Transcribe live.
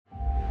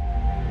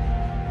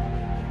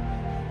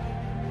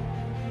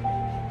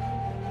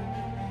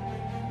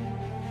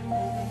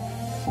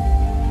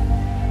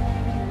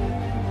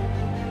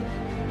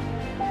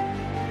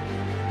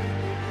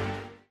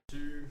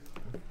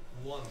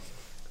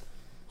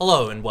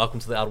Hello and welcome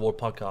to the Outer World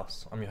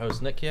Podcast. I'm your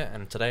host Nick here,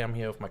 and today I'm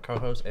here with my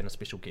co-host and a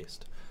special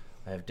guest.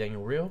 I have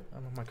Daniel Reel,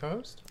 my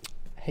co-host,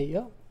 Hey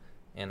yo.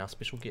 and our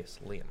special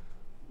guest Liam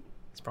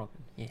Spronkin.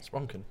 Yeah.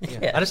 Spronkin. Yeah.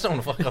 Yeah. I just don't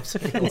want to fuck up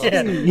saying it.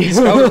 Yeah. You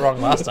spelled it wrong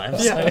last time.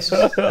 So.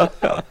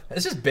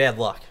 It's just bad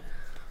luck.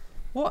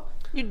 What?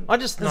 It's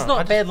It's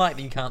not bad luck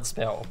that you can't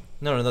spell.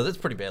 No, that's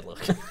pretty bad luck.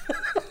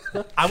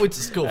 I went to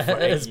school for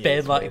 8 It's years,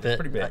 bad luck man. that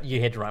Pretty bad.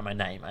 you had to write my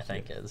name, I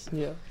think is.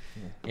 Yeah.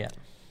 Yeah.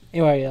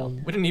 Anyway,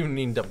 We didn't even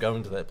end up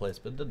going to that place,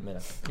 but it didn't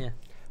matter. Yeah.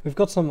 we've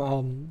got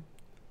some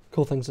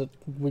cool things that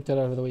we did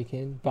over the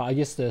weekend, but I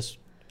guess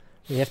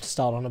we have to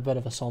start on a bit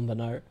of a somber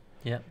note.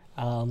 Yeah.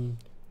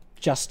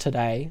 Just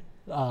today,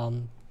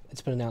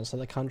 it's been announced that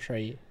the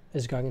country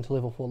is going into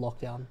level 4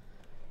 lockdown,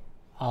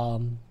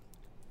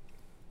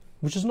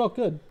 which is not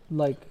good.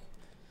 Like,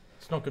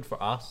 It's not good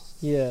for us.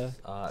 yeah, It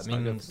It's not good for the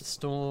means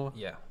store.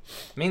 yeah,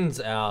 it means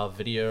our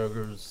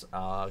videos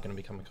are going to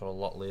become a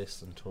lot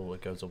less until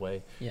it goes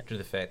away. Yeah. Due to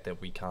the fact that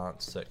we can't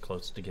sit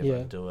close together Yeah.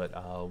 and do it.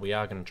 We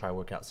are going to try to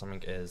work out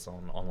something as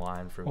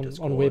online through on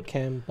Discord.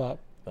 webcam, but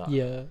But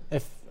yeah,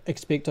 if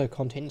expect a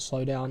content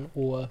slowdown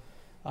or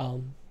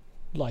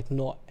like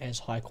not as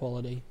high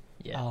quality,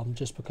 Yeah.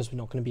 just because we're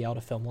not going to be able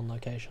to film on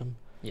location.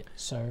 Yeah.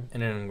 So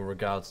And in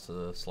regards to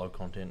the slow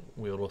content,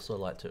 we would also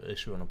like to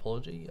issue an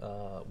apology.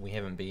 We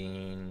haven't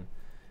been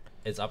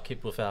as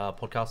upkeep with our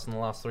podcast in the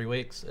last 3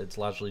 weeks. It's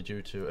largely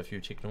due to a few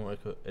technical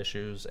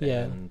issues.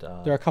 Yeah. And,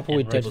 there are a couple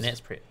we And did. Net's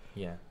prep.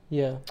 yeah.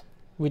 Yeah,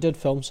 we did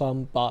film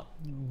some, but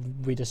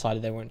we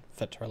decided they weren't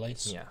fit to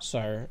release. Yeah.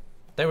 So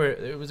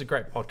It was a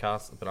great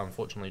podcast, but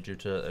unfortunately, due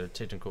to a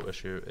technical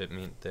issue, it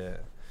meant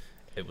that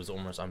it was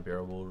almost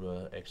unbearable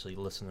to actually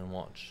listen and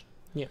watch.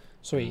 yeah,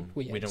 so we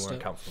We axed weren't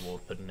it. comfortable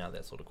with putting out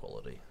that sort of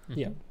quality.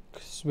 Yeah,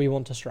 because we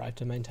want to strive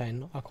to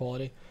maintain our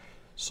quality.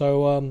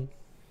 So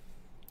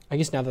I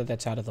guess now that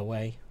that's out of the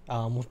way,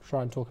 we'll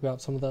try and talk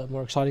about some of the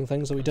more exciting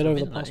things that we did over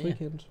the past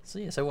weekend.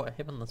 So what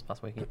happened this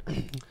past weekend?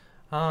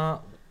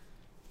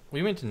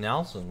 We went to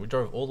Nelson. We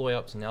drove all the way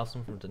up to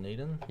Nelson from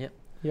Dunedin. Yep.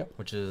 Yep.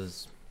 Which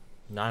is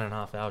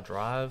 9.5 hour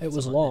drive. It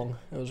was something like long.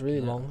 It was really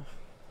Yeah. long.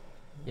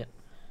 that,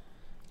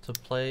 to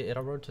play at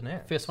our road to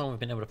Nats. First one we've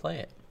been able to play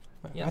it.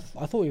 Yeah.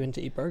 I thought we went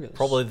to eat burgers.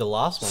 Probably the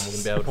last one we're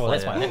gonna be able to Well, play.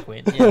 that's why at. Nick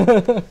went.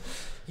 Yeah.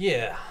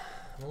 Yeah,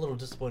 I'm a little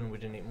disappointed we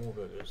didn't eat more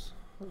burgers.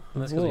 That's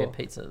because we Whoa. had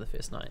pizza the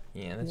first night.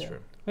 Yeah, that's Yeah. true.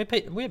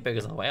 We had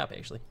burgers on the way up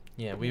actually.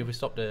 Yeah, we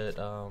stopped at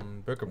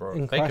Burger Bros,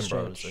 In Bacon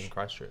Christchurch. Bros in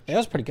Christchurch. That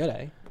was pretty good,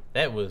 eh?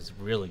 That was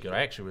really good.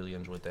 I actually really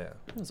enjoyed that.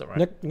 It was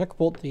alright. Nick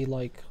bought the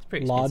like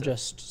pretty expensive.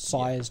 largest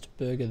sized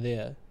burger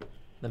there.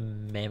 The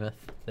mammoth.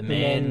 The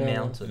Man Man Mountain.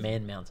 Mountain,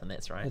 Man Mountain,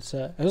 that's right.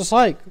 It was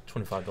like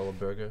 $25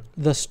 burger.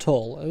 this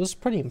tall. It was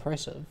pretty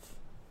impressive.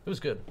 It was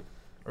good.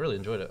 I really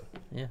enjoyed it.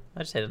 Yeah.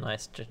 I just had a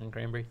nice chicken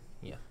cranberry.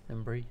 Yeah.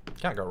 And brie.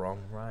 Can't go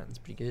wrong, right? It's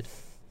pretty good.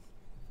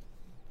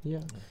 Yeah.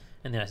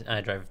 And then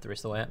I drove the rest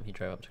of the way up. He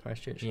drove up to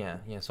Christchurch. Yeah.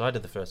 So I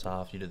did the first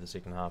half, you did the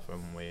second half,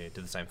 and we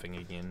did the same thing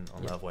again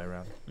on the Yeah. other way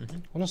around. Mm-hmm.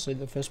 Honestly,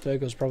 the first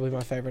burger was probably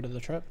my favorite of the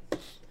trip.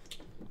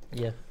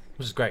 Yeah.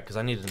 Which is great because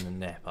I needed a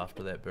nap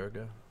after that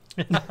burger.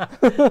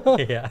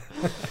 Yeah.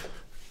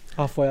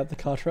 Halfway up the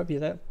car trip, yeah,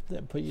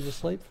 that put you to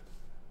sleep.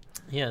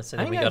 Yeah. So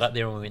I then we think got I- up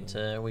there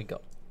and we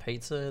got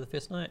pizza the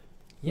first night.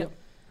 Yep.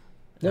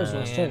 That was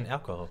nice too. And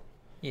alcohol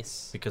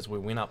Yes. because we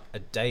went up a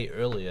day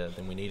earlier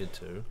than we needed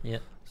to. Yeah.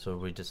 So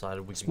we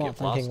decided we Smart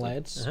could get thinking,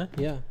 blasted. lads. Uh-huh.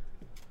 Yeah.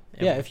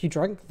 And Yeah, if you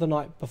drank the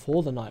night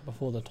before the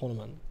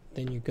tournament,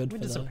 then you're good We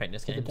for did the, some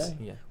practice for the games. day.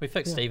 Yeah. we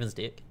fixed Yeah. Steven's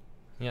deck.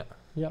 Yeah.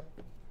 Yep.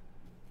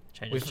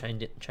 Changed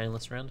We've-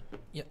 chainless around.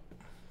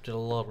 Did a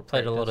lot of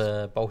Played a lot practice.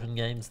 of Bolton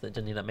games that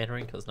didn't end up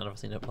mattering because none of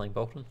us ended up playing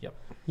Bolton.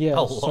 Yeah,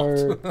 A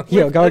so lot.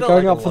 yeah, We going played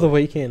going like up a for the lot.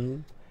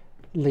 weekend,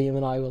 Liam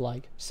and I were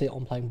like set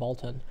on playing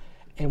Bolton,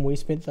 and we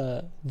spent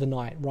the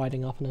night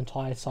writing up an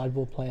entire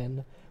sideboard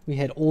plan. We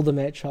had all the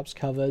matchups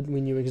covered. We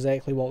knew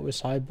exactly what we were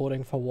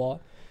sideboarding for what,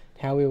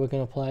 how we were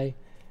going to play.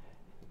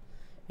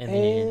 And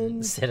then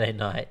And- Saturday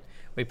night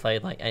we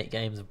played like 8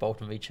 games of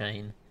Bolton v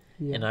Chain,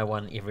 Yeah. and I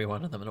won every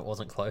one of them, and it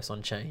wasn't close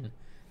on Chain.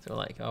 So we're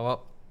like, oh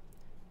well,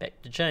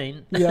 back to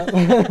Chain.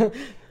 Yeah.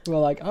 We're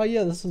like, oh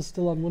yeah, this is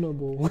still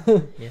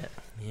unwinnable. Yeah.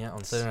 Yeah,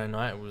 on Saturday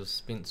night it was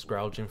spent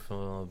scrounging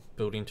for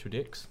building 2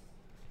 decks.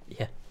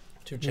 Yeah.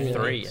 2 Yeah. chain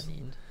 3 decks. in the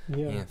end.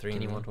 Yeah. Yeah, 3 in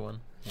Any the one end. to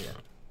one. Yeah.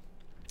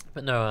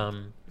 But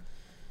no,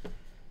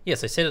 yeah,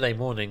 so Saturday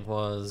morning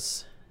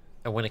was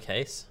a winner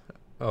case.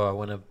 Or a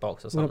winner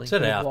box or Winner something.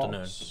 Saturday blocks.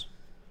 afternoon.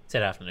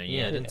 Saturday afternoon, Yeah,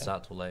 yeah. it didn't Yeah.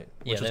 start till late.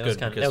 Yeah, Which was that good was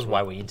that because was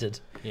why we entered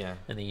yeah.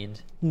 in the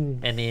end. Hmm.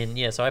 And then,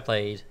 yeah, so I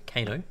played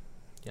Kano.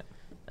 Yep.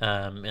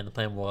 And the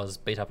plan was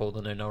beat up all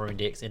the no null rune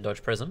decks and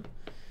dodge Prism.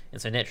 And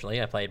so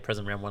naturally, I played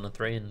Prism round 1 and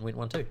 3 and went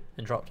 1-2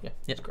 and dropped. Yeah,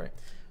 Yep. it's great.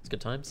 It's good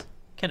times.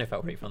 Kano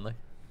felt pretty fun though.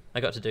 I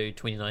got to do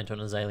 29 to an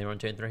Azalea on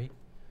turn 3. It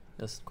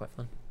was quite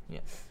fun. Yeah.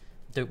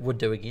 Would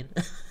do again.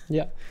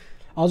 Yeah.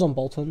 I was on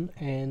Bolton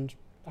and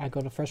I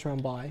got a first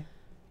round bye.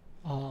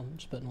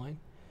 It's a bit annoying.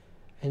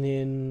 And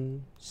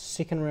then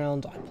second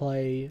round I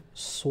play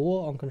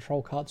Saw on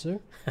Control Katsu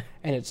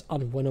and it's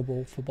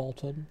unwinnable for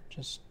Bolton.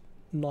 Just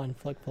 9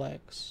 flick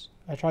flags.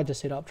 I tried to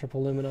set up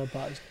triple Lumina,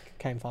 but it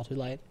came far too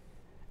late,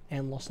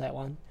 and lost that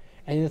one.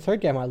 And in the third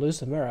game, I lose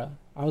the mirror.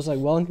 I was like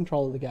well in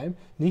control of the game,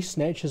 and he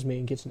snatches me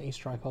and gets an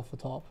E-strike off the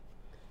top.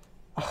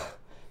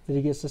 Then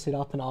he gets to set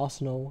up an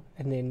Arsenal,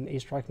 and then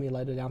E-strike me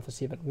later down for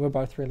 7. We're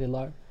both really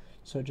low,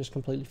 so it just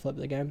completely flipped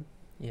the game.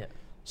 Yeah.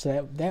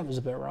 So that was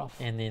a bit rough.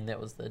 And then that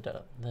was the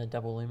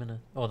double Lumina,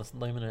 or the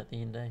Lumina at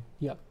the end, eh?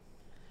 Yep.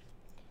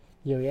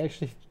 Yeah, we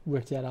actually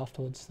worked out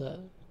afterwards that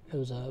it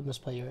was a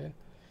misplay error,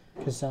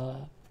 because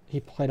he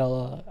played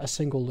a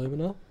single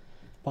Lumina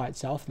by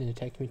itself and then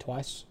attacked me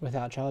twice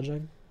without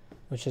charging,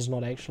 which is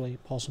not actually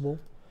possible.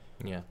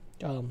 Yeah.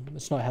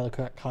 It's not how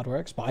the card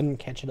works, but I didn't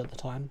catch it at the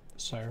time,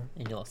 so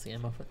And you lost the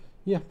game off it.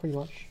 yeah, pretty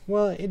much.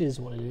 Well, it is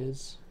what it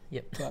is.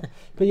 Yep.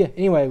 But yeah,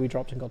 anyway, we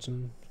dropped and got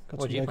some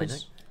What did you play,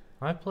 jokers.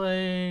 I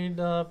played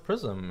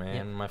Prism,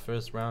 and my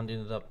first round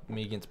ended up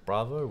me against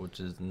Bravo, which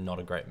is not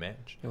a great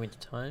match. You went to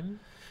time.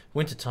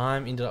 Went to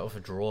time, ended up with a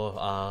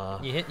draw.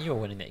 You were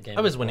winning that game.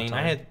 I was all winning. I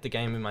time. had the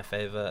game in my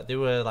favour. They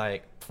were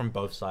like from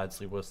both sides.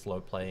 They were slow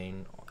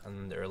playing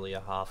in the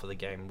earlier half of the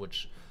game,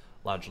 which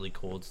largely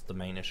caused the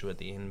main issue at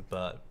the end.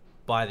 But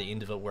by the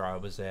end of it, where I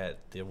was at,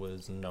 there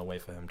was no way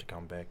for him to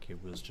come back. He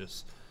was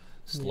just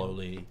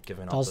slowly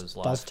giving up his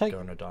life,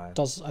 going to die.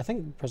 I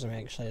think Prism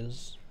actually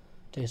is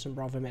decent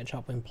Bravo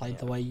matchup when played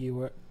the way you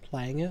were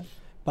playing it,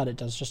 but it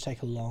does just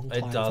take a long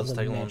time. It does for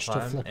the take a long match to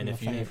time, flip and in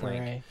if your you favour,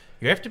 eh?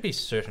 you have to be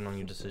certain on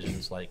your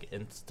decisions like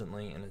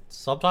instantly, and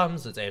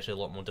sometimes it's actually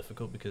a lot more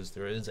difficult because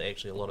there is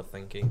actually a lot of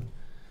thinking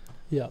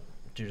Yeah.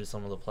 due to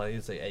some of the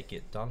plays that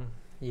get done.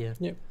 Yeah.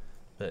 Yep.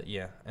 But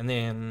yeah, and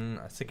then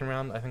second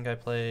round, I think I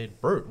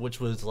played Brute, which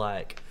was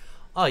like,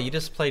 oh, you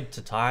just played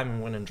to time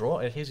and win and draw.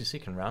 And here's your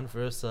second round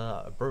versus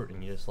a Brute,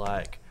 and you're just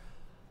like,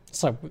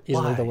 It's like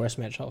easily the Why? worst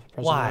matchup for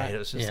Prism. why? Right?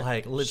 It's just Yeah.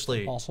 like Just literally,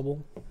 impossible.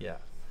 yeah.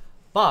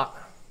 But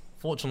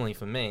fortunately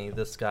for me,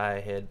 this guy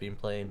had been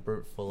playing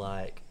Brute for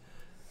like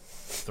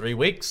 3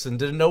 weeks and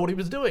didn't know what he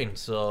was doing.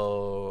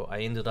 So I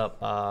ended up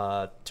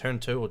turn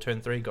 2 or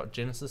turn 3 got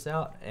Genesis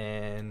out,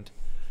 and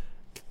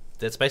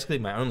that's basically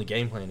my only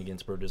game plan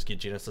against Brute is get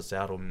Genesis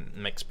out or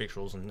make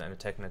Spectrals and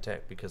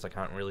attack because I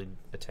can't really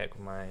attack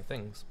with my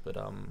things. But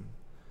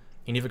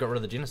he never got rid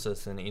of the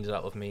Genesis, and it ended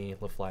up with me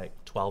with like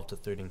 12 to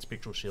 13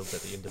 Spectral shields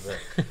at the end of it.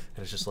 And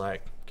it's just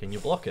like, can you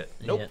block it?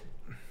 Nope. Yeah.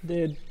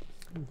 Dude.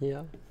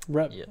 Yeah.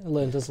 Rep Yeah.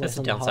 learned his That's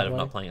the lesson the downside hard of way.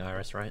 not playing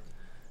Iris, right?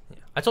 Yeah.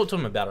 I talked to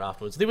him about it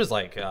afterwards. There was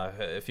like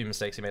a few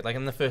mistakes he made. Like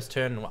in the first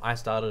turn, I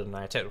started and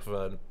I attacked with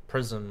a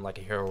Prism, like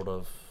a Herald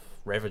of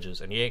Ravages,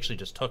 and he actually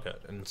just took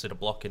it instead of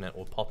blocking it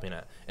or popping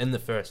it in the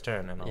first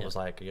turn. And I Yeah. was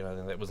like,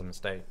 that was a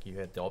mistake. You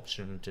had the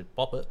option to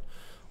pop it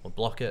or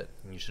block it,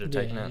 and you should have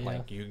taken Yeah, it. yeah.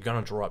 Like you're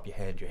gonna draw up your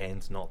hand. Your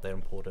hand's not that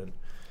important.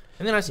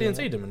 And then I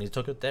CNC'd him, and he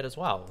took it that as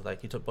well.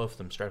 Like he took both of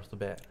them straight off the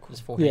bat.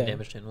 Just 14 Yeah.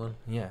 damage turn 1.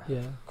 Yeah.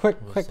 Yeah. Quick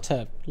was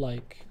tip,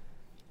 like,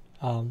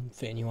 for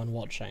anyone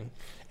watching,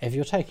 if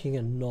you're taking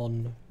a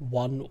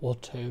non-1 or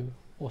 2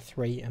 or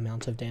 3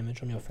 amount of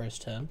damage on your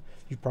first turn,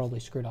 you've probably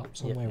screwed up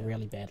somewhere Yeah.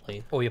 really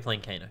badly. Or you're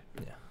playing Kano,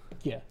 Yeah.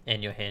 Yeah.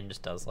 and your hand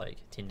just does like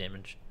 10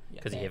 damage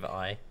because you have an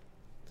eye.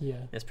 Yeah.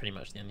 That's pretty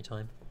much the only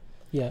time.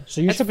 Yeah.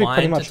 So you It's should be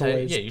pretty fine to much take-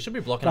 always. yeah, you should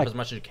be blocking like- up as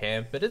much as you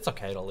can, but it's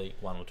okay to leak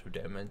 1 or 2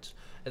 damage.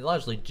 It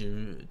largely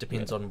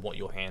depends on what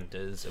your hand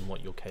is and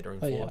what you're catering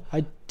But for. yeah, But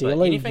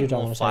ideally anything you don't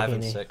more want to 5 take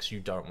and any. 6, you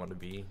don't want to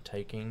be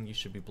taking. You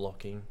should be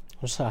blocking.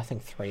 Also, I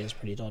think 3 is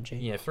pretty dodgy.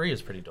 Yeah, 3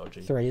 is pretty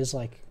dodgy. 3 is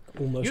like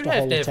almost You'd a whole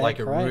have to have attack, like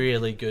a right?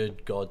 really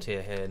good god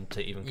tier hand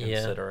to even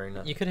considering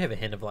it. You could have a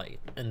hand of like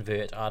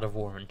invert Art of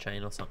War and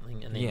Chain or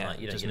something, and then Yeah, like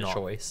you don't just get not- a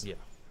choice. Yeah,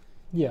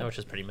 Yeah. Which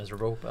is pretty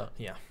miserable, but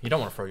yeah. You don't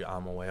want to throw your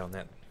arm away on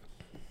that.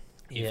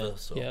 Either, Yeah,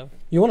 so. Yeah.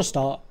 You want to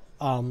start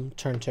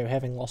turn 2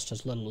 having lost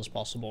as little as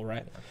possible,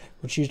 right?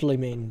 Which usually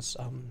means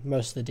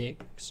most of the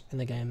decks in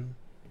the game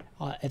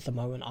at the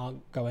moment are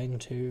going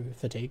to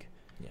fatigue.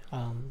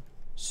 Yeah.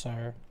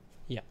 So,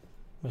 yeah,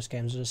 most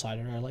games are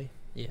decided early.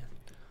 yeah.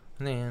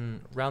 And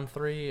then round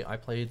 3, I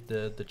played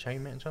the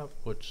chain matchup,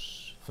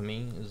 which for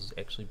me is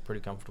actually pretty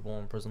comfortable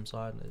on Prism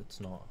side. It's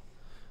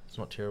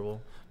not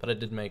terrible, but I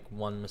did make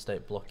one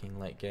mistake blocking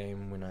late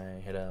game when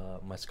I had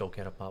my Skull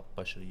Catapult.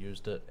 I should have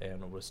used it,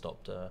 and it would have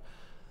stopped a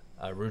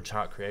Rude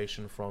Chart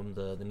creation from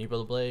the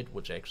Nebula Blade,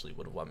 which actually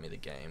would have won me the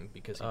game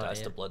because he dies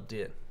yeah. to Blood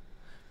Debt.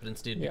 But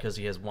instead, Yeah. because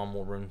he has one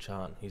more Rune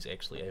Chant, he's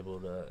actually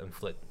able to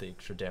inflict the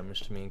extra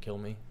damage to me and kill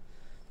me.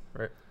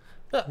 Right.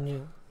 But Yeah.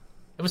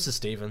 it was to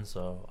Steven,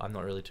 so I'm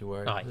not really too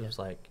worried. Oh, It yeah. was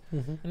like,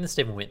 Mm-hmm. And the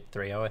Steven went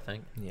 3-0, I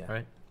think. yeah.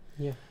 Right?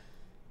 Yeah.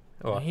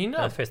 Or He the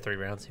not- first 3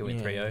 rounds he went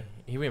Yeah, 3-0.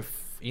 He went.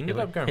 He ended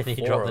up going and 4.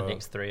 he dropped the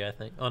next 3, I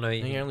think. Oh no,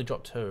 He only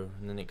dropped 2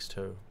 in the next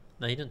 2.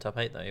 no, he didn't top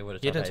 8 though. He would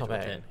have He top did 8. top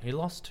with 8. that. He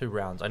lost 2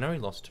 rounds. I know he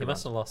lost 2 He must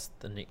rounds. have lost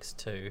the next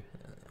 2.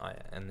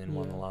 And then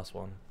won the Yeah. last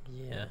one.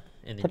 Yeah,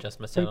 and then Pretty-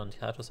 just missed pretty- out on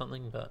cut or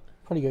something. But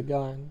Pretty good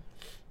going.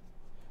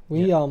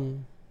 We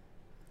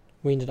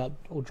we ended up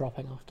all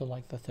dropping after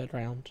like the 3rd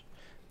round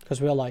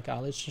because we were like,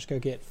 let's just go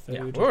get food.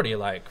 Yeah, we're already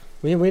like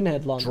We went and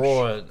had lunch.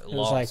 draw It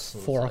was like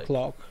 4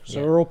 o'clock, so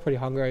Yeah. we were all pretty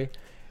hungry,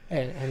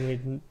 and we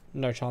had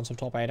no chance of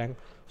top 8ing.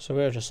 So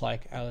we were just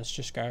like, let's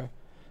just go.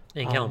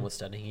 And Callum was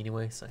studying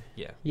anyway, so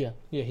Yeah. Yeah,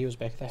 he was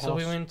back at the house. So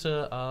we went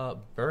to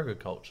Burger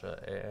Culture,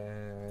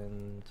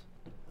 and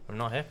I'm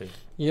not happy.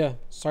 Yeah,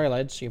 sorry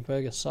lads, your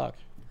burgers suck.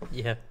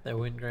 yeah, they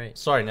weren't great.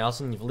 Sorry,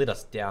 Nelson, you've let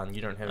us down.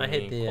 You don't have I had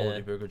any the,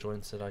 quality burger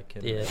joints that I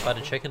can. The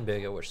butter chicken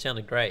burger, which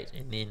sounded great,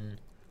 and then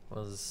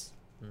was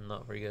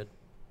not very good.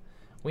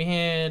 We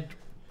had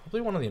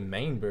probably one of their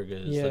main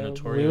burgers, Yeah, the we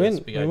Notorious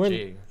went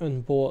BIG.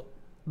 and bought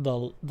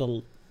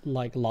the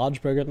like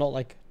large burger, not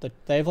like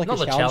they have like Not a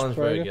the challenge, challenge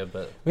burger.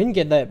 but We didn't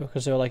get that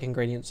because there were like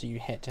ingredients that you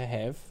had to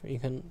have. You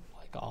can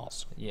like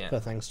ask yeah. for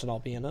things to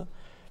not be in it.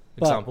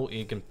 But- Example,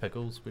 egg and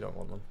pickles. We don't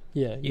want them.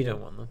 Yeah, You don't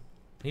want them.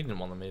 He didn't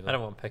want them either. I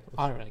don't want pickles.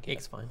 I don't really get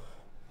Egg's fine.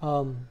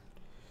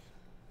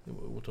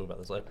 We'll talk about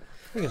this later.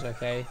 I think it's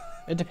okay.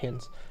 It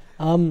depends.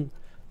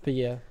 But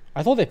yeah,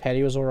 I thought their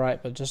patty was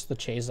alright, but just the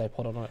cheese they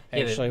put on it Yeah,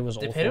 actually was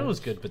the awful. patty was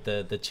good, but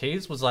the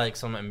cheese was like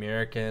some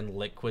American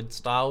liquid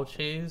style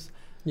cheese.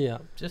 Yeah,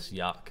 Just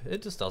yuck.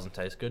 It just doesn't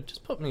taste good.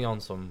 Just put me on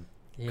some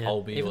Yeah,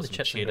 Colby even or the some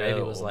chips and cheddar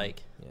gravy was or-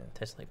 like yeah.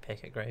 tastes like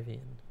packet gravy.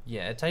 And,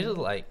 Yeah, it tasted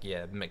like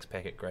mixed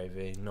packet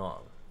gravy,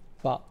 not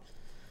but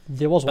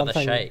there was but one the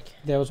thing. shake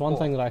There was one Oh.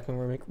 thing that I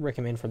can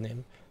recommend from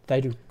them.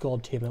 They do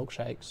god tier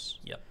milkshakes.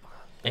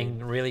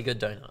 and really good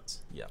donuts.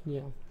 Yeah,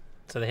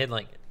 So they had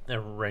like a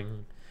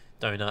ring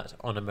donut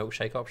on a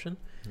milkshake option.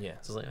 yeah.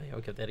 So I was like, oh, yeah,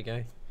 I'll give that a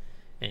go.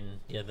 And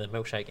yeah, the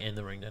milkshake and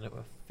the ring donut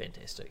were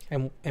fantastic.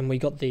 and we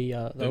got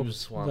the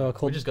Booze one. they were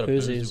called we just got a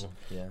boozies. booze one.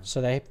 Yeah.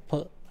 So they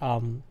put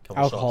Couple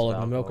alcohol shots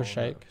in of the alcohol,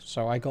 milkshake. yeah.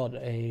 So I got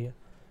a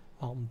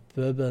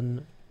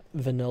bourbon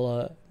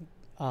vanilla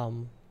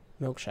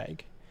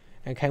milkshake,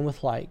 and it came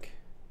with like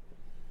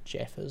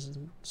Jaffas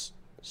and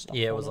stuff.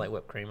 Yeah, it on was like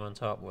whipped cream on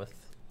top with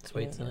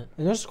sweets in it.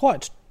 and it was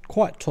quite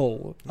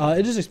tall.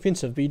 It is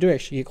expensive, but you do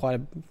actually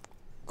get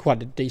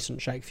quite a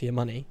decent shake for your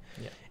money.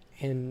 Yeah.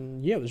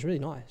 And yeah, it was really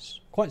nice,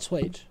 quite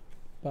sweet,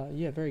 but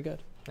yeah, very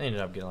good. I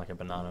ended up getting like a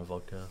banana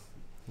vodka.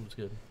 It was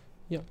good.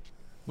 Yeah.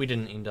 We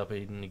didn't end up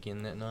eating again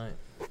that night.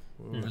 It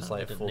No, was we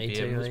like didn't 4 need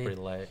p.m. to, It was eh?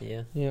 pretty late.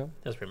 Yeah, Yeah,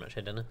 that was pretty much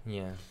our dinner.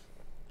 Yeah.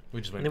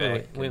 We just went And then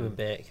back. we and- went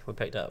back. We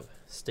picked up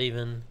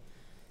Stephen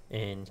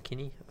and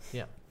Kenny.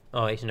 Yeah.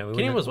 Oh, actually no, we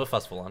Kenny went was with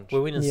us for lunch. we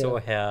went and Yeah. saw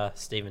how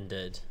Stephen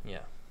did Yeah.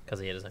 because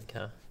he had his own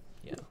car.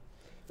 Yeah.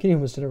 Kenny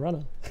almost did a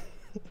runner.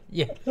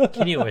 Yeah,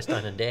 Kenny almost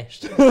done and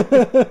dashed.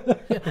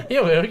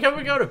 Yeah,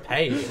 we go to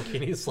pay. And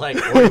Kenny's like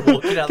already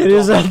walking out the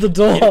Kenny's door. out the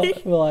door. Kenny?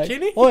 We're like,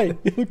 Kenny?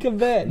 oi, come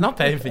back. Not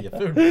paying for your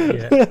food.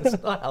 Yeah.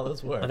 That's not how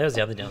this Oh, works. that was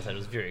the other downside. It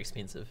was very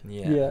expensive.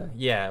 Yeah. Yeah.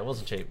 Yeah, it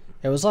wasn't cheap.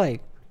 It was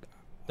like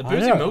The I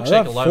boozy don't know, milkshake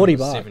about alone 40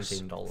 was bucks.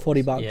 $17.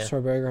 $40 Yeah. for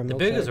a burger and The milkshake.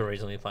 burgers were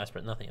reasonably priced,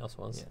 but nothing else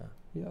was.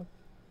 Yeah. Yeah.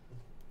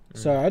 Mm.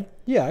 So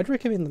I'd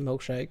recommend the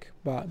milkshake,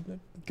 but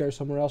go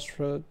somewhere else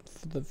for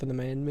the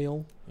main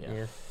meal.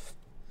 Yeah.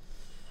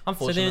 So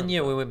Unfortunately. then,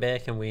 yeah, we went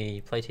back and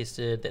we play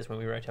tested. That's when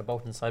we wrote our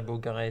Bolton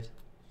sideboard guide.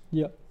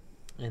 Yep.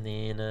 And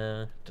then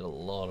did a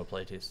lot of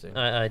playtesting.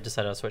 I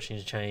decided I was switching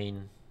to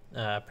chain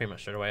pretty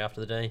much straight away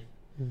after the day.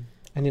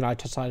 And then I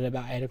decided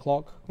about 8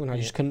 o'clock when I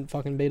Yeah. just couldn't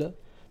fucking beat it.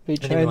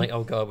 Beat And then we're chain. like,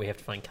 oh god, we have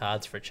to find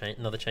cards for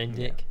another chain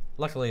Yeah. deck.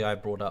 Luckily, I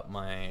brought up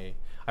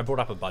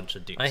a bunch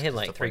of decks. I had just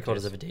like to three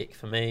quarters playtest. of a deck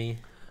for me,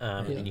 Yeah.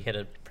 and you had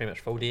a pretty much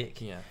full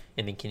deck. Yeah.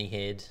 And then Kenny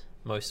had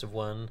most of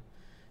one,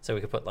 so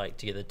we could put like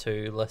together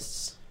two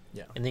lists.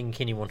 Yeah. And then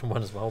Kenny wanted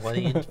one as well by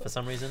the end for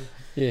some reason.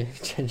 Yeah,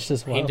 he changed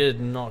as well. He did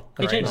not.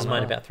 He great changed his on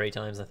mind that. about 3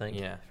 times, I think.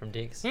 Yeah. From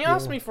decks. He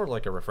asked Yeah. me for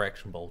like a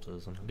refraction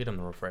bolters, and I'll get him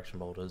the refraction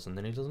bolters, and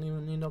then he doesn't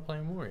even end up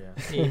playing Warrior.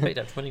 Yeah, he picked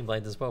up Twinning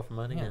Blades as well for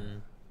money, Yeah.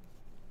 and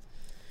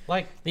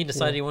Like, then he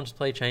decided Yeah. he wanted to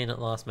play Chain at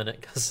the last minute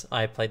because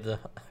I played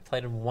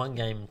in one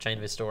game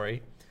Chain of Story.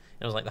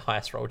 And it was like the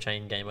highest roll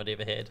chain game I'd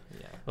ever had.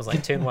 yeah. It was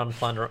like turn 1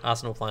 plunder,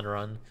 Arsenal Plunder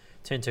Run,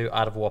 turn 2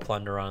 Art of War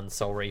Plunder Run,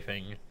 Soul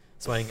Reaping,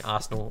 swing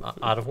Arsenal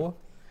Art of War,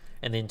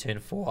 and then turn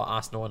 4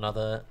 Arsenal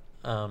another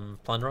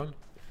Plunder Run.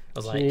 I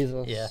was like,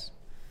 Jesus. yeah.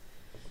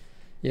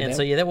 Yeah, And that-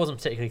 so yeah, that wasn't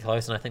particularly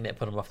close, and I think that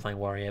put him off playing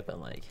Warrior.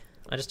 But like,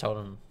 I just told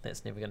him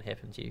that's never going to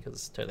happen to you because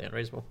it's totally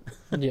unreasonable.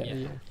 yeah, Yeah.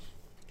 yeah.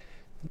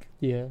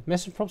 Yeah,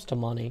 massive props to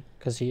Money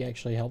because he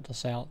actually helped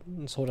us out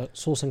and sort of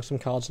sourcing some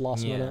cards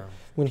last Yeah. minute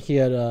when he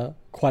had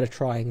quite a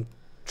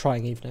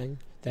trying evening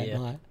that Yeah.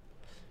 night.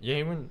 Yeah,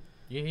 he went.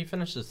 Yeah, he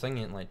finished his thing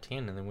at like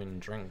 10, and then went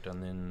and drank,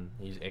 and then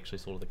he actually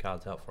sorted the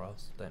cards out for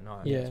us that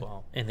night Yeah. as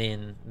well. And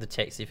then the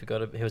taxi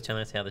he was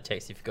telling us how the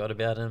taxi forgot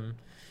about him,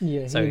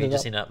 Yeah, so he ended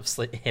just up,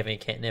 ended up having a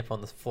cat nap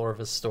on the floor of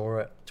his store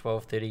at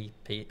 12:30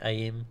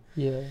 a.m.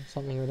 yeah,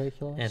 something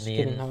ridiculous. and then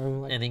Getting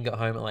home like and then got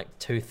home at like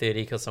 2:30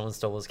 because someone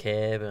stole his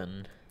cab,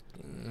 and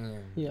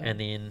yeah,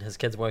 then his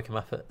kids woke him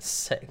up at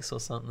 6 or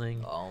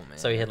something. Oh man.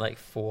 So he had like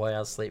 4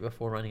 hours sleep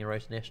before running a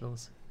road to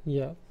nationals.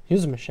 yeah, he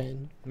was a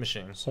machine.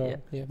 machine. So Yeah.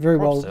 yeah, very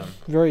Props well, to him.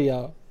 very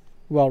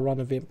well run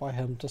event by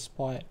him,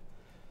 despite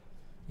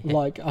Yeah.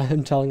 like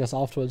him telling us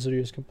afterwards that he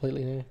was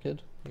completely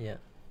naked. Yeah.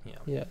 Yeah.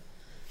 Yeah,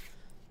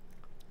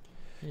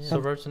 Yeah. So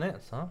roads and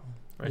nets, huh?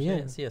 Right,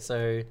 Yeah. yeah. So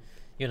you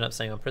ended up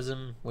staying on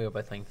Prism. We were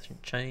both playing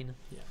Chain.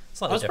 Yeah.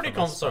 Slightly different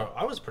ones, but-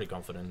 I was pretty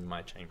confident in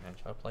my chain match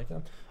I played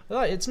them.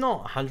 Like, it's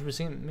not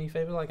 100% me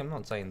favorite. Like, I'm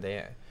not saying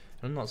that.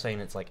 I'm not saying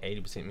it's like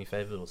 80% me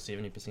favored or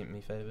 70% me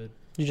favored.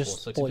 You or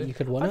just 60%. thought you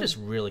could win I'm it? just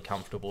really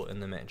comfortable in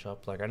the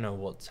matchup. Like I know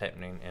what's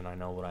happening and I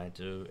know what I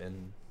do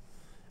and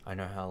I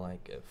know how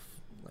like if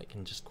like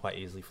can just quite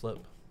easily flip.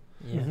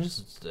 Yeah. Mhm.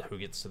 Just who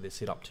gets to their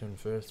setup turn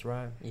first,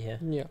 right? Yeah.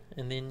 Yeah.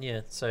 And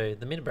then so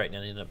the meta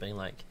breakdown ended up being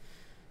like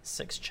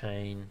 6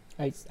 chain.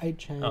 Eight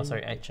chain. Oh,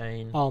 sorry, 8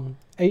 chain.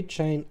 8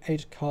 chain,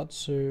 8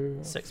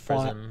 Katsu, 6 fi-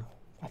 prism,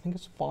 I think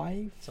it's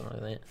 5. something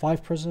like that.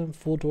 5 prism,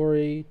 4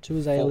 Dory, 2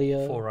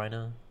 Azalea, 4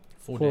 Rhino,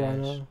 4 4 dash.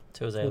 Rhino, 2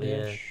 4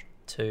 Azalea, Dash.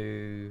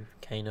 2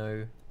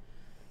 Kano,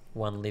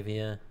 1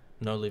 Livia.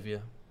 No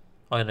Livia.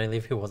 Oh no,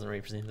 Livia wasn't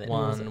represented.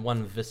 Was it?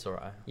 One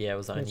Viscera. Yeah, it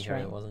was the only That's hero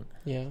right. that wasn't.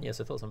 Yeah. Yeah,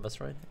 so thoughts on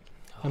Visceroid?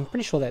 I'm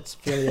pretty sure that's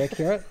fairly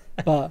accurate.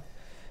 But,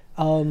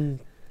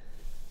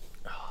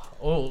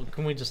 Or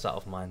can we just start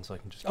off mine so I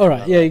can just...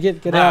 alright, yeah, get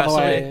out of the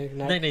Alright, way.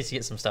 No. Nate needs to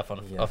get some stuff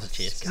on Yeah. off his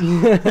chest.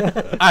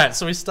 Alright,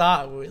 so we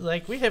start,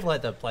 we have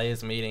like the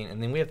players meeting and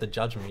then we have the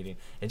judge meeting.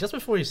 And just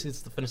before he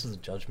finishes the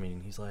judge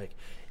meeting, he's like,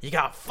 you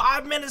got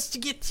 5 minutes to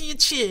get to your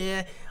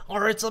chair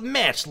or it's a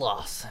match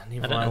loss. And I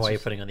don't know everyone's why you're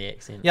just- putting on the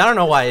accent. Yeah, I don't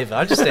know why either.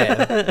 I just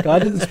am. Guy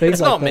didn't speak It's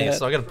like not me, that.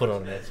 so I gotta put it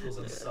on there. Was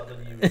in southern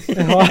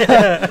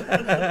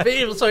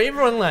So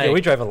everyone like... Yeah,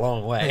 we drove a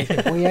long way.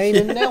 We ain't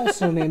in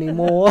Nelson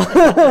anymore.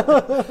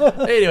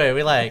 Anyway,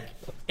 we like...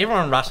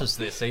 Everyone rushes to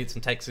their seats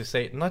and takes their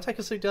seat. And I take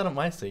a seat down at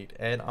my seat.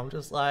 And I'm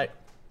just like...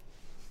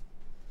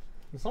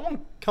 Is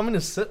someone coming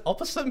to sit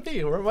opposite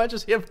me? Or am I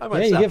just here by Yeah, you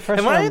myself? get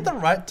first Am I round. at the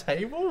right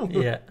table?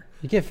 Yeah.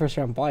 You get first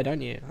round bye,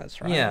 don't you?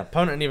 That's right. Yeah,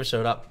 opponent never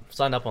showed up.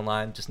 Signed up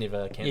online, just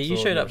never cancelled. Yeah, you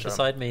showed never up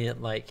beside me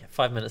at like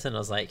 5 minutes in. I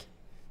was like,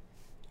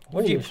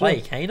 "What did you Holy play,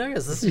 shit. Kano?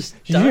 Is this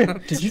just Did you,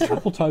 done?" did you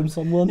triple time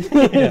someone?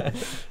 Yeah.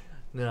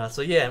 No,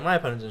 so yeah, my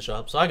opponent didn't show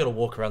up, so I got to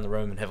walk around the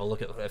room and have a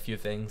look at a few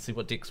things, see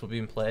what decks were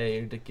being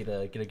played, get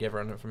a gather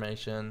on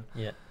information.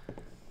 Yeah.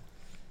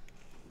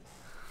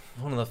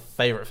 One of the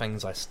favorite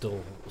things I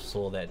still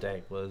saw that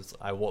day was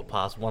I walked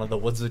past one of the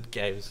wizard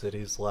games that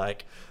he's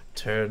like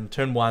turn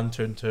 1,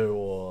 turn 2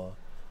 or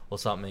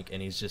something,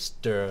 and he's just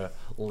stir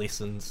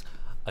lessons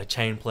a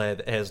chain player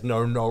that has no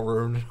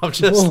rune. I'm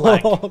just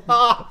like,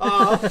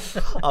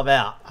 I'm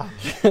out.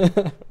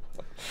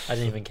 I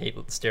didn't even keep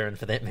staring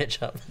for that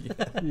matchup.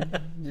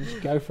 You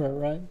just go for it,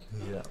 right?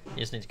 Yeah. You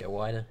just need to go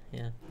wider.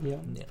 Yeah. Yeah.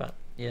 Yeah. But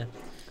yeah.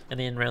 And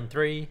then round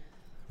 3.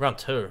 Round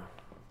 2.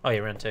 Oh yeah,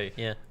 round 2.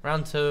 Yeah.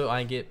 Round 2,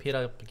 I get paired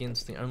up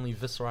against the only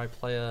Viscerai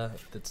player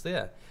that's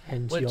there.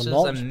 And Which you're is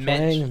not a match-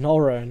 playing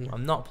Norun.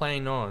 I'm not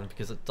playing Norin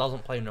because it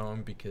doesn't play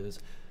Norin because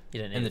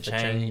You don't need in the it for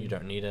chain you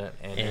don't need it,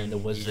 and in And the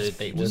you just wizard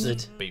beat you just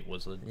wizard. beat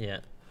wizard. Yeah.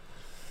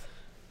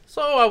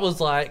 So I was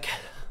like,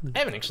 I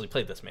haven't actually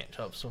played this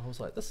matchup, so I was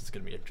like, this is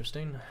gonna be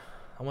interesting.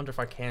 I wonder if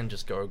I can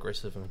just go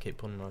aggressive and keep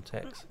putting on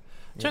attacks.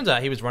 Turns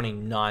out he was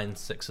running 9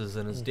 6s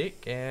in his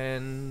deck,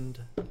 and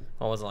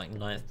What was it, like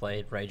 9th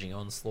Blade, Raging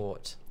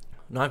Onslaught?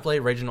 9th Blade,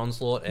 Raging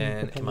Onslaught,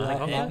 and Command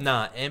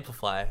Conquer?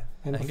 Amplify. I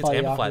think it's Amplify the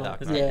Amplify Arcanine.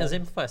 Dark Is, Knight. Yeah. is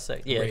Amplify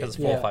 6? Yeah, because it's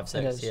Yeah, 4, 5,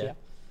 6. it is, yeah.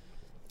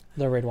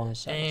 The red one is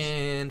 6.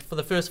 And for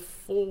the first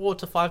 4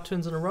 to 5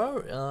 turns in a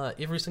row,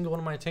 every single one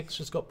of my attacks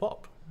just got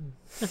popped.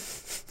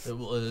 It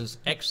was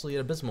actually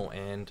abysmal,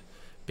 and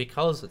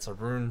because it's a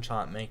rune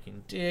chant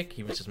making deck,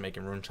 he was just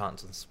making rune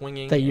chants and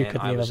swinging. That you and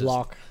could I never was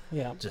block.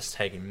 Yeah. just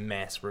taking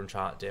mass rune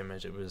chant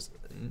damage. It was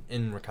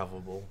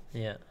irrecoverable.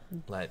 Yeah.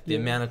 Like the Yeah.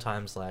 amount of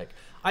times, like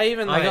I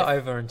even I like, got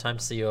over in time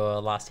to see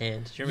your last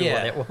hand. Do you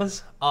remember Yeah. what that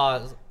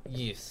was?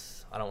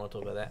 yes. I don't want to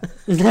talk about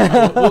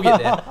that. We'll get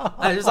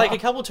there. It was like a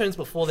couple turns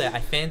before that.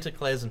 I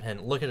Phantasm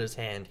him. Look at his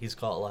hand. He's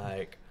got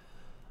like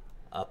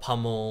a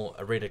pummel,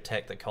 a red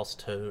attack that costs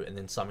 2, and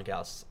then something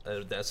else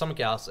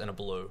and a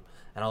blue.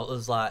 And I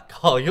was like,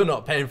 oh, you're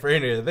not paying for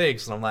any of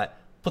these. And I'm like,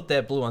 put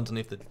that blue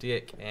underneath the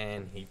deck,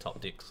 and he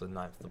top decks the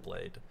 9th the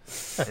blade,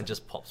 and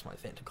just pops my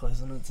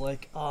Phantasm. And it's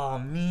like, oh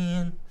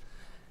man.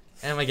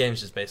 And my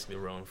game's just basically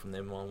ruined from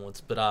then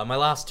onwards. But my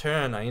last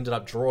turn, I ended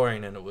up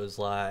drawing, and it was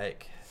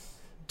like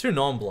 2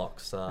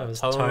 non-blocks. It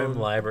was Tome,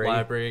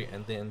 Library.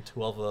 and then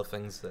 2 other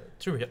things that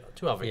two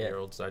other Yeah.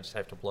 heralds I just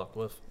have to block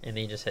with. And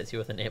then he just hits you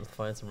with an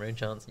Amplify and some rune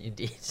chants, and you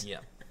did. Yeah,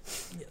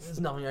 there's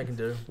nothing I can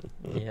do.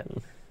 Yeah.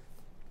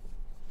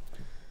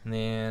 And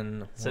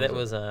then So what that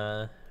was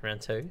it?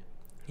 round 2.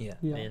 Yeah.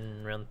 Yeah.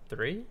 Then round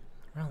 3.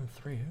 Round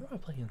 3. Who did I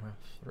play in round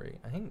 3?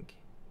 I think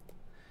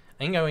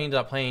I ended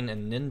up playing a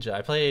ninja.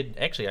 I played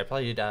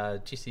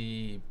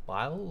Jesse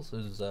Biles.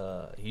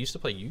 He used to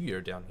play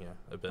Yu-Gi-Oh down here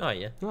a bit. Oh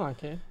yeah. Oh,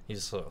 okay.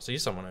 He's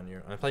someone I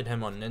knew. I played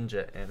him on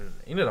Ninja, and it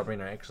ended up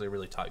being actually a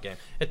really tight game.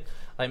 It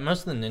like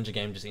most of the Ninja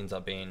game just ends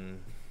up being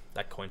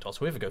that coin toss.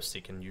 Whoever goes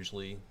second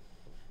usually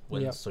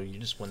wins. Yep. So you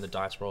just win the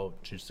dice roll,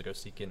 choose to go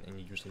second, and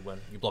you usually win.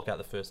 You block out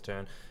the first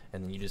turn,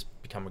 and then you just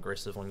become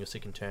aggressive on your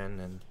second turn,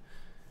 and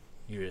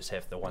you just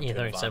have the one. Yeah, turn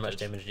throwing so much advantage.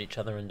 damage at each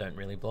other and don't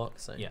really block.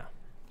 So Yeah.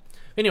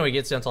 Anyway, it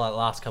gets down to like the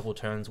last couple of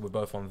turns. We're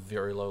both on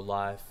very low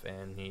life,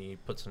 and he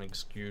puts an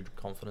exude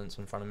confidence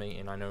in front of me,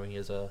 and I know he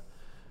has a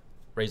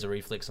Razor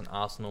Reflex and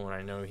Arsenal, and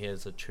I know he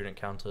has a Tunic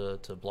counter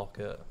to block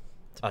it,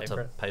 To pay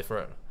for it. pay for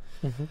it.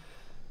 Mm-hmm.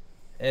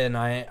 And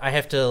I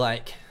have to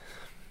like,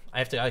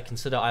 I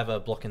consider either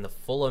blocking the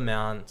full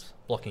amount,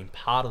 blocking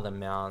part of the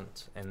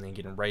amount, and then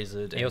getting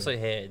razored. He also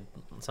had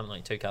something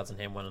like 2 cards in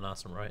hand, 1 in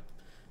arsenal, right?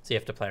 So you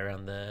have to play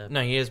around the...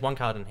 No, he has 1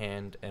 card in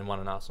hand and 1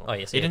 in arsenal. Oh,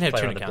 yes, he you didn't have have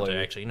to play tunic around the counter,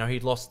 blue. actually. No, he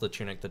lost the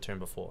tunic the turn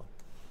before.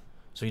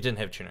 So he didn't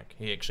have tunic.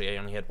 He actually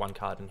only had 1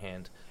 card in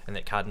hand, and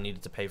that card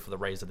needed to pay for the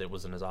razor that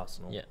was in his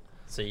arsenal. Yeah.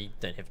 So you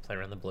don't have to play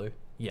around the blue.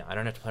 Yeah, I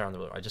don't have to play around the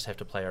blue. I just have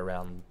to play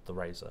around the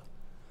razor,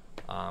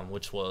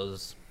 which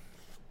was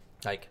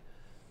like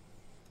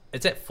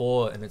it's at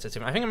 4 and it's at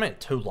 7. I think I'm at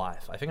 2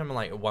 life. I think I'm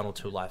like 1 or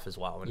 2 life as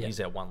well, and Yeah. he's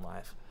at 1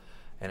 life.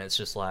 And it's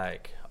just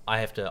like I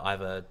have to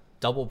either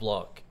double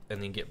block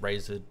and then get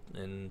razored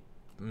and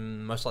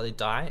most likely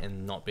die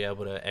and not be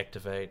able to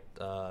activate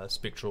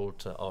spectral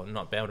or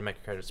not be able to make a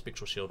create a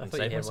spectral shield I and thought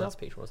you save had 1 myself.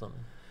 spectral or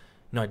something.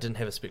 No, I didn't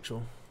have a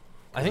spectral.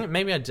 I think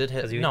maybe I did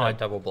have. Because you No, had I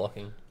double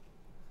blocking.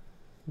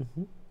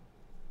 Hmm.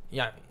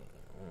 yeah.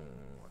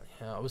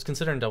 I was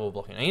considering double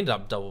blocking. I ended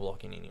up double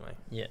blocking anyway.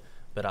 Yeah.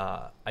 But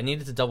I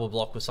needed to double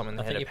block with something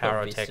I that think had you a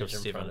power put attack of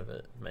Vestige in front 7. of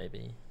it,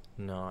 maybe.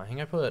 No, I think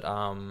I put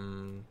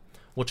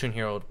Watching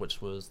Herald,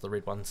 which was the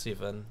red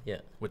 1/7, Yeah.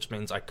 which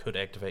means I could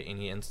activate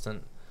any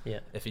instant Yeah.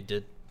 if he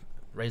did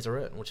razor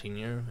it, which he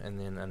knew, and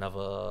then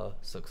another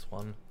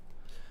 6/1.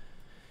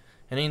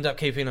 And I ended up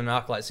keeping an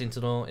Arclight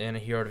Sentinel and a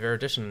Hero of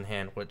Erudition in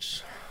hand,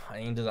 which I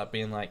ended up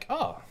being like,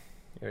 oh,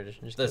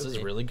 Erudition just this kills is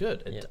you. really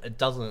good. Yeah. It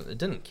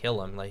didn't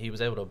kill him. Like he was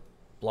able to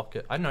block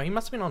it. I don't know. He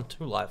must have been on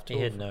 2 life. He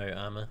had no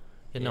armor.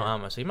 He had no Yeah.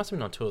 armor, so he must have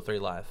been on 2 or 3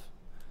 life.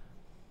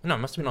 No, it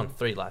must have been on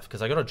 3 life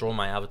because I got to draw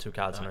my other 2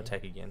 cards and Oh, yeah.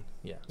 attack again.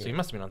 Yeah, so Yeah. he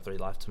must have been on 3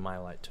 life to my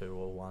like 2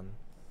 or 1.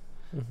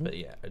 Mm-hmm. But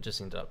yeah, it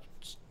just ended up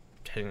just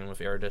hitting him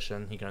with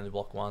Erudition. He can only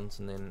block once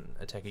and then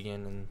attack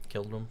again and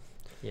killed him.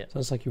 Yeah.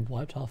 Sounds like you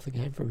wiped half the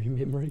game from your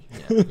memory. Yeah,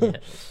 Yeah.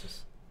 It's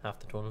just half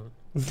the tournament.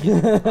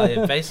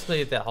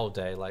 basically that whole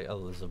day, like,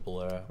 oh, there's a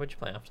blur. What'd you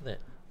play after that?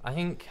 I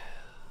think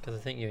Because I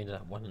think you ended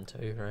up 1 and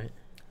 2, right?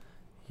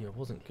 yeah, it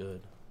wasn't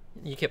good.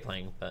 You kept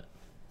playing, but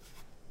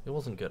It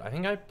wasn't good. I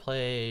think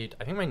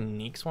my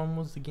next one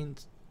was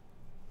against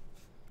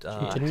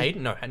didn't?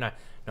 Hayden. No.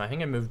 I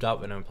think I moved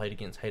up and I played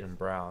against Hayden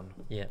Brown.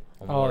 yeah.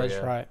 On Oh, that's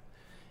Warrior. right.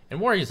 And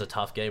Warrior's a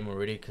tough game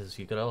already because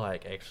you gotta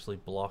like actually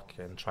block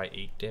and try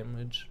eat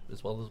damage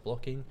as well as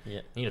blocking.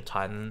 Yeah. You need a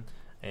Titan,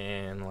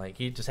 and like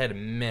he just had a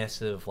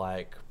massive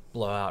like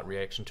blowout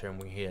reaction turn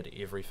where he had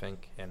everything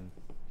and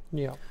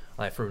Yeah.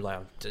 like threw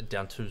like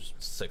down 2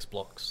 6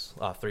 blocks,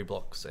 3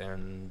 blocks,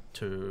 and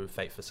 2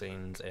 Fate for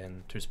Scenes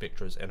and 2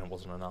 Spectras, and it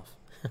wasn't enough.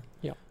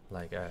 Yeah.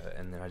 Like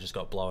and then I just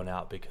got blown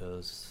out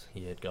because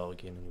he had go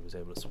again and he was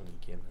able to swing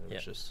again. It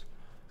was just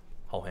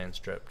whole hand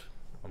stripped.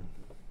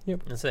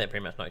 And so that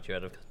pretty much knocked you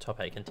out of top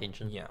 8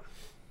 contention. Yeah,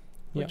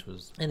 Yeah. which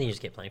was And then you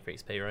just kept playing for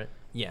XP, right?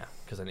 yeah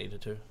because I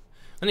needed to.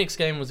 The next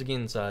game was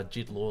against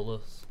Jed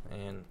Lawless,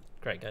 and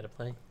Great guy to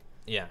play.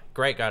 yeah,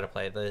 great guy to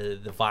play. The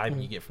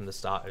vibe you get from the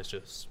start is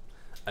just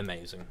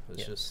amazing. It's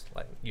Yeah. just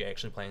like you're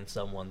actually playing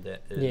someone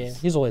that is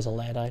Yeah. He's always a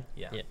lad, eh?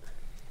 yeah. Yeah.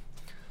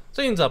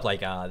 So it ends up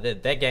like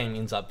that game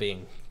ends up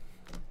being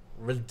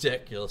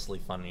ridiculously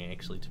funny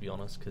actually, to be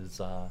honest, because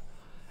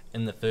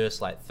in the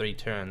first like 3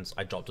 turns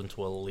I dropped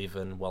into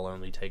 11 while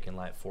only taking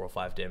like 4 or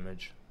 5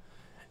 damage.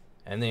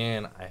 And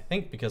then I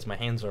think because my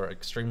hands are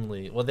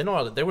extremely they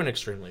weren't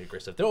extremely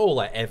aggressive. They're all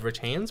like average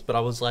hands, but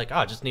I was like,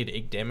 I just need to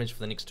eke damage for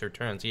the next 2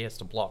 turns. He has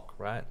to block,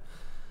 right?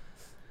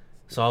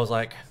 So I was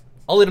like,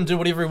 I'll let him do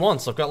whatever he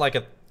wants. I've got like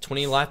a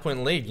 20 life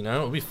point lead, you know,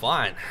 it'll be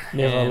fine.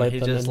 Never And let he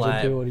the just, ninja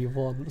like, do what he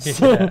wants.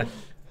 yeah,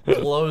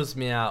 blows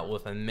me out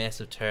with a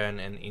massive turn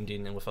and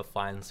ending with a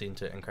fine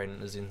center and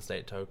creating a Zen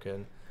state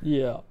token,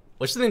 Yeah.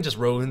 which then just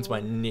ruins my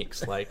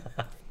next like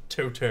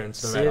 2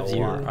 turns no matter Serves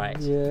you what. right.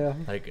 Yeah.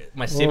 Like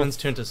my 7s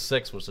turn to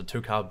 6, which are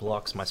 2 card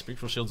blocks. My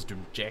spectral shields do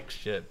jack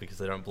shit because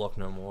they don't block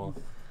no more.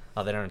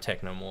 They don't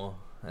attack no more.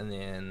 And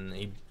then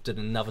he did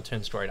another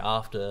turn straight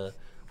after,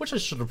 which I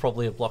should have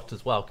probably have blocked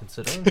as well,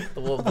 considering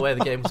the way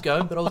the game was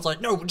going. But I was like,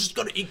 no, we just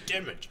got to eke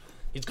damage.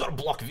 He's got to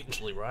block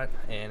eventually, right?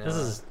 And This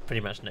is pretty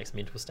much Nick's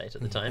mental state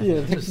at the time.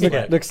 Yeah, Just Nick,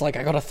 like- Nick's like,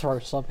 I gotta throw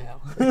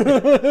somehow.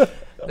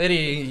 then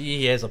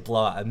he has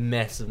a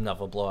massive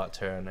another blowout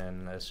turn,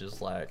 and it's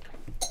just like,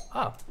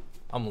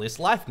 I'm less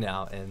life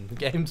now, and the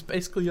game's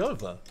basically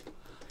over.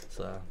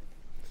 So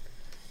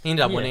he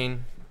ended up Yeah.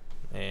 winning,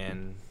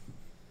 and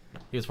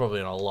he was probably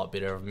in a lot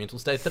better of a mental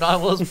state than I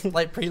was,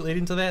 like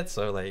pre-leading to that.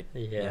 So like,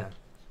 Yeah.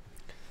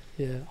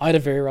 Yeah, I had a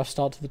very rough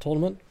start to the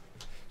tournament.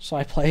 So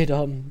I played,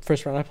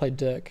 first round I played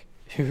Dirk,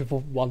 who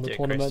won the Dirk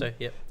tournament. Cresto,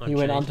 yep. He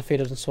went Chile.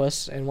 undefeated in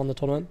Swiss and won the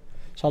tournament.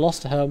 So I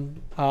lost to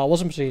him. I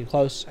wasn't particularly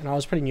close, and I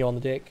was pretty new on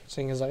the deck,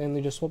 seeing as I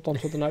only just swapped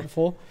onto it the night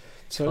before.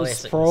 So it was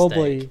Classic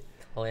probably mistake.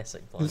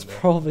 Classic it's blunder.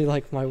 probably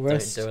like my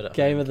worst do it at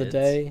game home, of the kids.